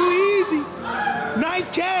 Daniel. Too easy. Nice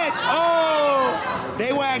catch. Oh,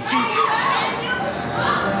 they whacked you.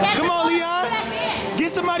 Come on, Leon.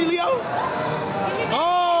 Get somebody, Leo.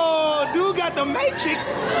 Oh, dude got the Matrix.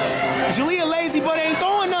 Jalea lazy, but ain't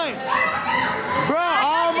throwing nothing. Bruh,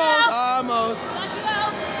 almost.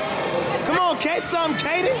 Come on, catch something,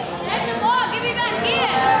 Kaden. That's the ball. Give me back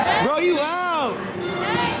here. Bro, you out.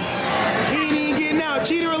 He ain't even getting out.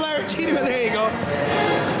 Cheater alert. Cheater alert. There you go.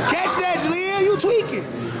 Catch that, Jalea. You tweaking.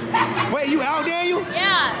 Wait, you out, Daniel?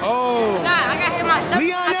 Yeah. Oh. God, I got hit my stuff.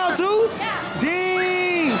 Leon out too? Yeah.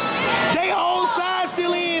 Dang. They whole side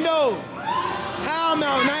still in though. How I'm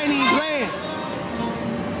out and I ain't even playing.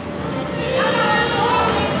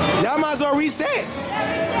 Y'all might as well reset.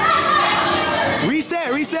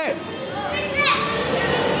 Reset.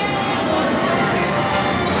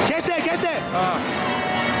 Catch that.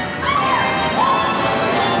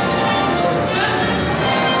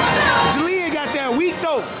 Jalea got that weak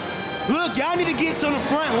though. Look, y'all need to get to the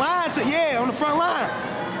front line. On the front line.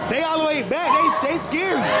 They all the way back. They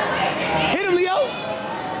scary. Hit him, Leo.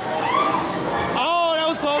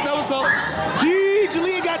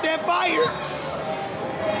 fire.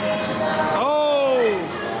 Oh,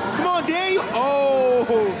 come on, Daniel. Oh,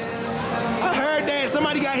 I heard that.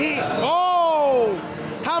 Somebody got hit. Oh,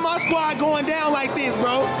 how my squad going down like this,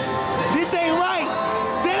 bro? This ain't right.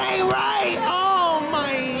 That ain't right. Oh,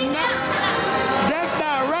 my God. That's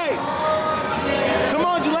not right. Come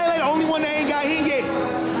on, Jalele, the only one that ain't got hit yet.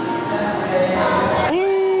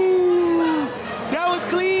 Ooh, that was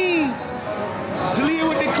clean. Jalea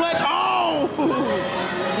with the clutch. Oh,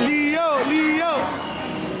 Leo.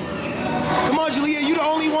 Come on, Jalea, you the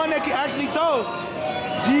only one that can actually throw.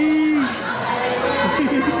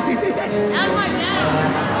 That's my dad.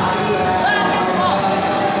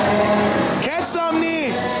 Catch something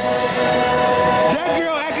in. That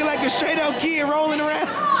girl acting like a straight up kid rolling around.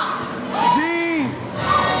 Dang.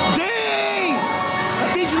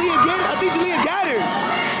 I think Jalea got her.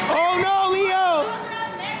 Oh no, Leo.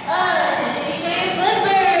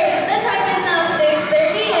 Flippers. The time is now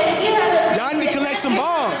 6:30, and if you have a Y'all need to collect some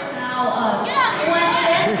balls.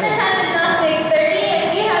 the time is now 6:30, and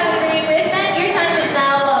if you have a green wristband, your time is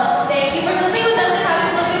now up. Thank you for flipping with us and have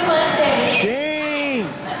a flipping fun day. Dang.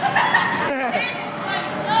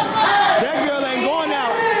 That girl ain't going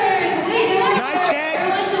out. Nice catch.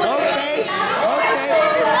 Okay.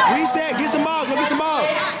 Reset. Get some balls. Go get some balls.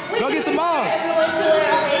 Go get some balls.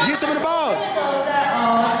 Get some of the balls. At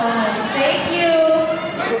all times. Thank you.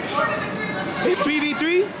 It's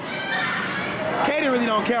 3v3. Kaden really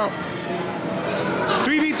don't count.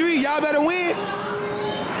 3v3. Y'all better win.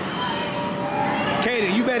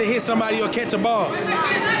 Kaden, you better hit somebody or catch a ball. 3,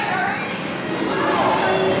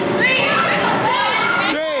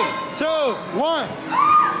 2, 1.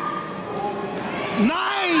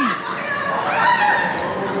 Nice!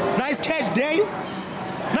 Nice catch, Dave.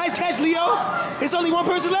 Nice catch, Leo. It's only one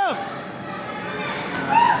person left.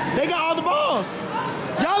 They got all the balls.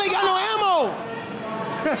 Y'all ain't got no ammo.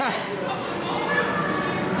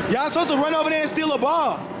 Y'all supposed to run over there and steal a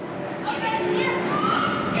ball.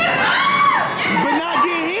 But not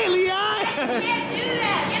get hit, Leon.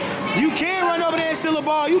 You can't run over there and steal a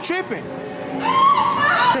ball. You tripping.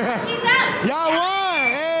 Y'all won.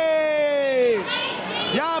 Hey.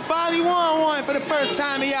 Y'all finally won one for the first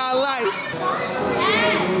time in y'all life.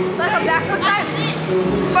 Like a backward type?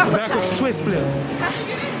 Backwards twist flip.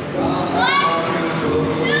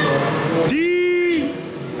 D.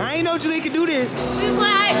 I ain't know Jalea could do this.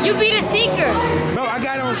 You beat a seeker. Bro, I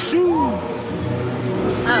got on shoes.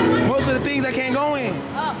 Most of the things I can't go in.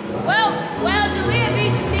 Well, Jalea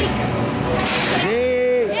beat the seeker.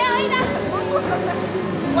 Yeah. Yeah, he got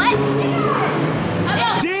what?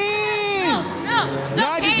 Damn! No,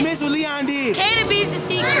 Y'all just missed what Leon did. Kaden beat the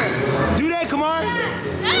seeker. Do that, Kamar. No,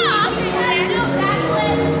 I'm trying to do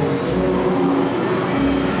backflip.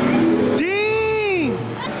 Dang!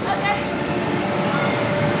 Okay.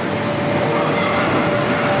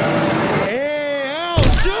 Hey, oh,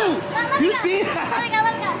 shoot! You see that? Let me go.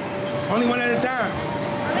 Only one at a time.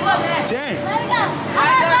 Let me go next. Dang. Let me go. All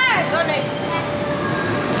right, go next.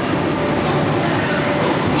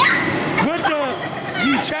 What the?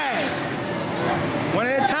 You tried. One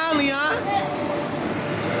at a time, Leon.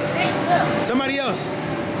 Somebody else.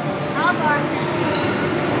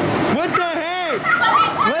 What the heck?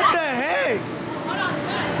 What the heck?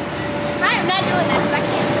 I am not doing that because I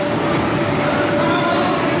can't.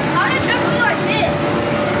 I want to jump like this.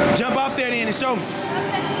 Jump off there then and show me.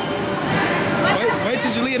 Okay. Wait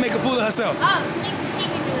till Jalea make a fool of herself. Oh, she can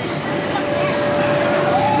do it.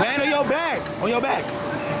 Land on your back. On your back.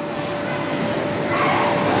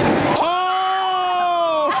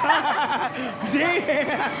 Oh!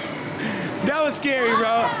 Damn! That was scary,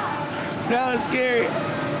 bro. That was scary.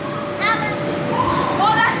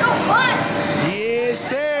 Oh, that's so fun. Yes,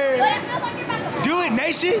 sir. Do it,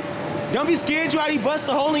 nation. Don't be scared you already bust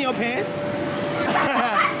a hole in your pants.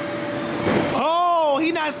 Oh,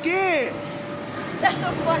 he not scared. That's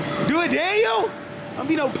so fun. Do it, Daniel. Don't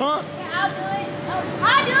be no punk. Yeah, I'll do it.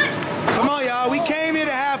 I'll do it. Come on, y'all. We came here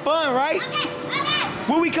to have fun, right? Okay.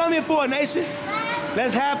 What we come here for, nation?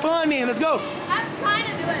 Let's have fun then. Let's go. I'm trying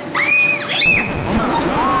to do it. Oh my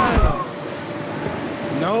God.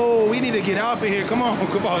 No, we need to get out of here. Come on,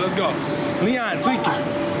 let's go. Leon, tweak it.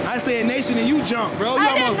 I said nation and you jump, bro. You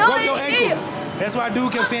almost broke your ankle. That's why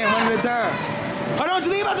dude kept saying one at a time. Hold on,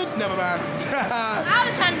 Jalea about to... Never mind. I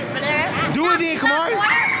was trying to do it. Do it then, Kamari.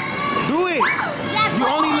 Do it. You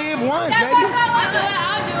only live once, baby.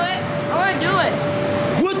 I'll do it. I want to do it.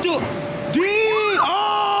 What the? Dang!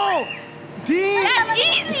 Oh! Dang! That's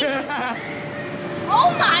easy. Oh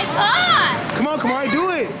my God. Come on, Kamari,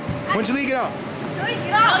 do it. When Jalea get out. Jalea,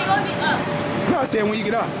 get out. You want me up? No, I said when you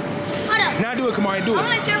get out. Hold up. Now do it, Kamari, do I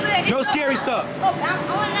want to it. jump in. No scary stuff. Oh, I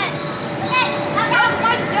want that. I'm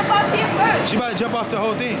about to jump off here first. She about to jump off the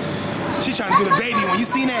whole thing. She's trying to do the baby one. You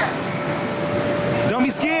seen that? Don't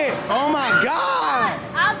be scared. Oh my God.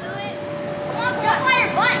 I'll do it. Jump on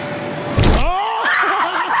your butt. Oh!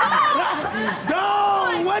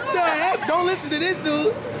 No! What the heck? Don't listen to this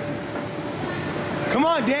dude. Come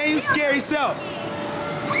on, Dan, you scary self.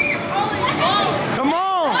 Come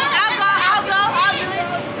on. I'll go.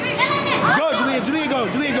 Go, Julia, go.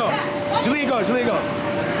 Julia, go.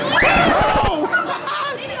 Bro!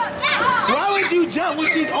 Why would you jump when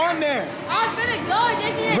she's on there? I'm gonna go.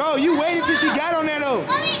 Bro, you waited till she got on there though.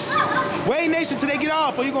 Wait, Nation, till they get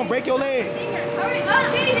off or you're gonna break your leg.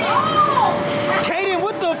 Kaden,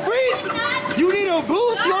 what the freak? You need a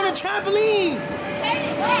boost, you're on a trampoline.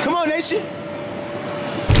 Come on, Nation.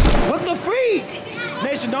 What the freak?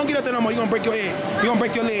 Nation, don't get up there no more. You're gonna break your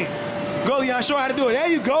leg. Go, Leon, show her how to do it. There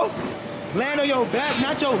you go. Land on your back,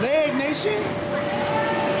 not your leg, Nation.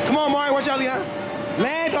 Come on, Mari, watch out, Leon.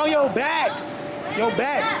 Land on your back. Your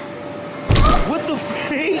back. What the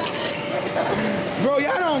freak? Bro,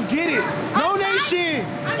 y'all don't get it. No, Nation.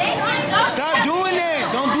 Stop doing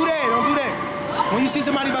that. Don't do that. When you see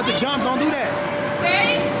somebody about to jump, don't do that.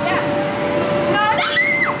 Ready? Yeah.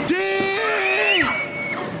 Dang!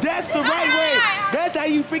 That's the right way. That's how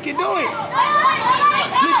you freaking do it.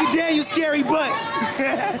 Look at Daniel's scary butt. I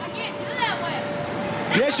can't do that way.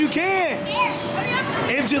 Yes, you can.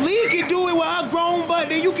 If Jalea can do it with her grown butt,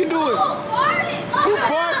 then you can do it. Who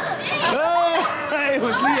farted? It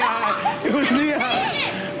was Leon.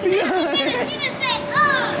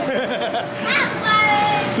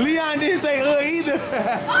 Leon didn't say either.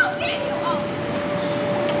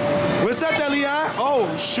 What's up there, Leon? Oh,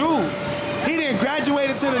 shoot. He didn't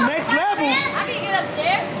graduate to the next level. I can get up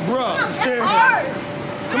there. Bruh. That's hard.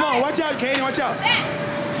 Come on, watch out, Kaden, watch out. Back,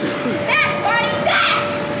 buddy, back.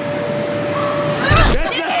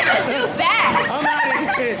 That's Do back.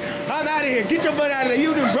 I'm out of here. Get your butt out of there.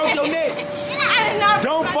 You done broke your neck.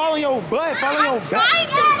 Don't fall on your butt. Fall on your back. Trying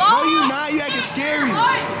to go. No, you not. You acting scary.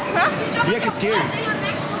 You acting scary.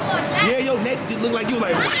 Yeah, your neck did look like you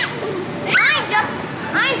like.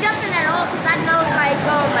 I ain't jumping at all because I know if I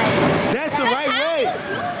go like. That's the right way.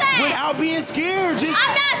 Do that. Without being scared, just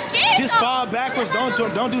I'm not scared. just fall backwards. Don't do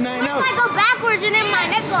nothing else. I go backwards and then my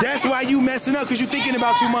neck goes. That's why you messing up because you thinking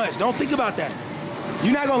about too much. Don't think about that.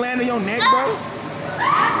 You're not gonna land on your neck, bro.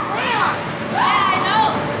 I know.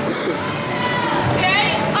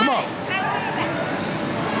 Ready? Come on.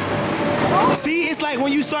 See, it's like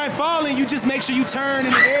when you start falling, you just make sure you turn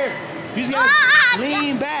in the air. You just gotta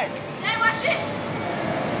lean back. Hey, watch this.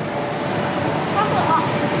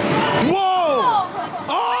 Whoa!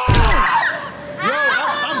 Oh! Yo,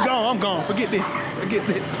 I'm gone. Forget this.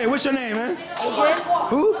 Hey, what's your name, man? Adrian.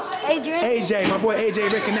 Who? Adrian. AJ. My boy AJ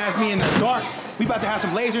recognized me in the dark. We about to have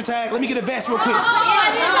some laser tag. Let me get a vest real quick.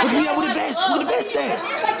 Look me up with a vest. Where the vest at?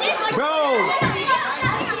 Bro.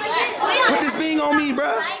 Put this thing on me, bro.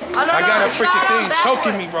 I got a freaking thing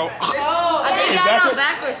choking me, bro. I think you got it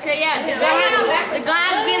backwards. Cause yeah, the gun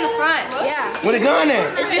has to be in the front. Yeah. Where the gun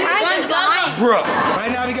at? The gun's behind. Bro. Right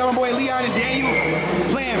now we got my boy Leon and Daniel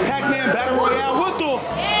playing Pac-Man Battle Royale. What the?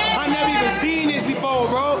 I never even seen this before,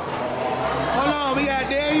 bro. Hold on, we got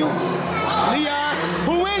Daniel, Leon.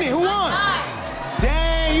 Who winning? Who won?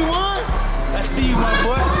 Dang, you won? Let's see you, my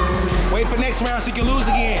boy. Wait for next round so you can lose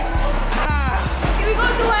again. Can we go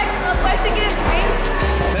to like a place to get a drink?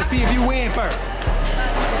 Let's see if you win first.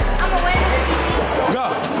 I'm a winner.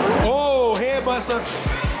 Go. Oh, head buster.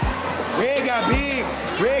 Red got big.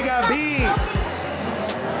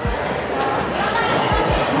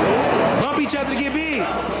 Bump each other to get big.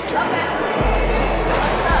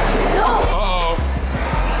 Uh-oh.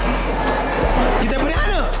 Get that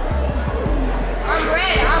banana. I'm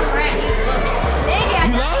red. Look.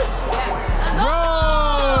 You lost?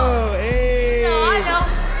 Bro, hey. No, I know.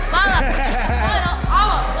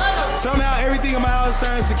 Somehow everything in my house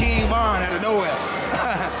turns to King Von out of nowhere.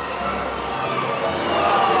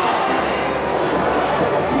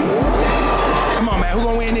 Come on, man. Who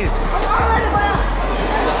gonna win this?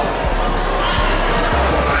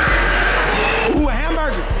 Ooh, a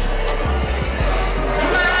hamburger.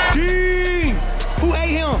 Ding! Who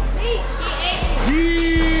ate him?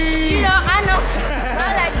 Ding! You know, I know.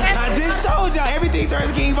 I just told y'all everything turns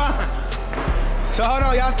to King Von. So hold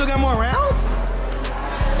on, y'all still got more rounds?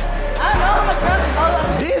 I don't know how much round it goes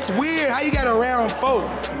up. This weird how you got a round 4.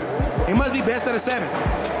 It must be best out of 7. You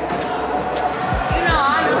know,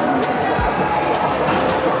 I know.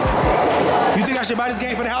 You think I should buy this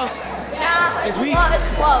game for the house? Yeah. It's weak? It's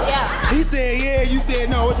slow, yeah. He said yeah, you said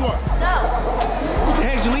no. Which one? No. What the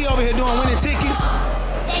heck Jalee over here doing, winning tickets?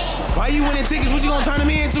 Why you winning tickets? What you gonna turn them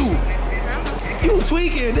into? You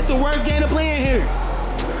tweaking. This the worst game to play in here.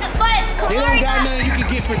 But They don't got nothing you can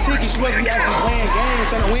get for tickets. You supposed to be actually playing games,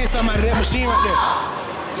 trying to win something out of that machine right there.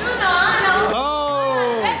 You know, I know.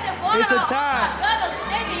 Oh, it's a tie.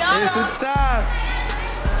 It's a tie.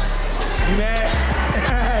 You mad?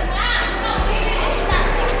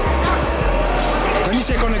 Let me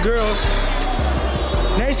check on the girls.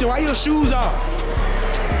 Nation, why your shoes off?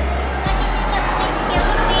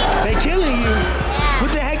 They killing you? Yeah.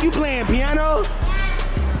 What the heck you playing, piano?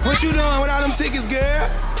 What you doing with all them tickets, girl?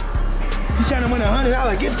 You trying to win a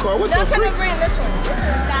 $100 gift card? What the frick? Bring this one.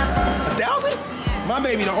 $1,000? My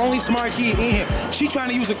baby, the only smart kid in here. She trying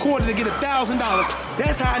to use a quarter to get $1,000.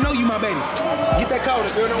 That's how I know you, my baby. Get that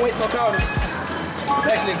quarter, girl. Don't waste no quarters. It's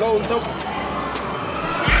actually a golden token.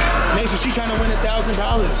 Nation, she trying to win $1,000.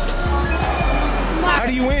 How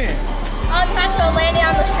do you win? have to land it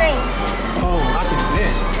on the string. Oh, I can do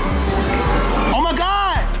this. Oh my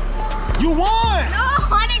God! You won! No,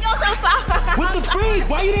 I didn't go so far. What the freak?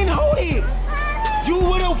 Why you didn't hold it? You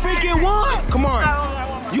would have freaking won. Come on.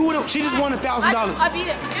 You would have. She just won $1,000. I beat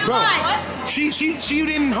it. You Bro, won. she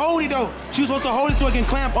didn't hold it though. She was supposed to hold it so it can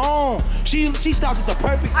clamp on. She stopped at the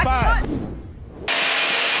perfect spot.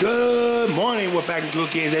 Good morning, we're back in Good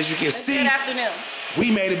Kids. As you can see, Good afternoon. we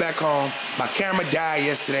made it back home. My camera died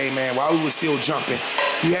yesterday, man, while we were still jumping.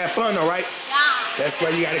 You had fun though, right? Yeah. That's why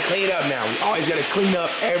you gotta clean up now. We always gotta clean up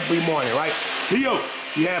every morning, right? Leo,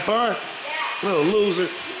 you had fun? Yeah. Little loser.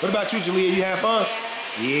 What about you, Jalea? You had fun?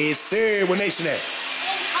 Yeah. Yes, sir. What nation at?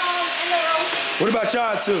 In the room. What about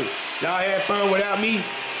y'all two? Y'all had fun without me?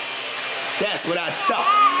 That's what I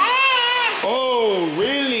thought. Oh,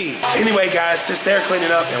 really? Anyway, guys, since they're cleaning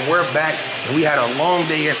up and we're back, and we had a long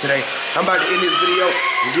day yesterday, I'm about to end this video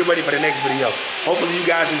and get ready for the next video. Hopefully you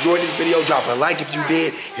guys enjoyed this video. Drop a like if you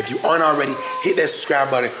did. If you aren't already, hit that subscribe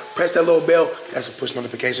button. Press that little bell. That's for push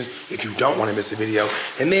notifications if you don't want to miss a video.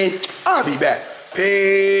 And then I'll be back.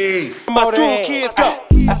 Peace. My school kids go.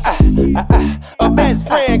 My best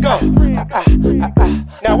friend go.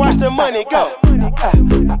 Now watch the money go.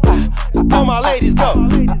 All my ladies go.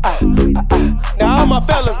 Now all my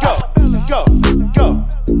fellas go.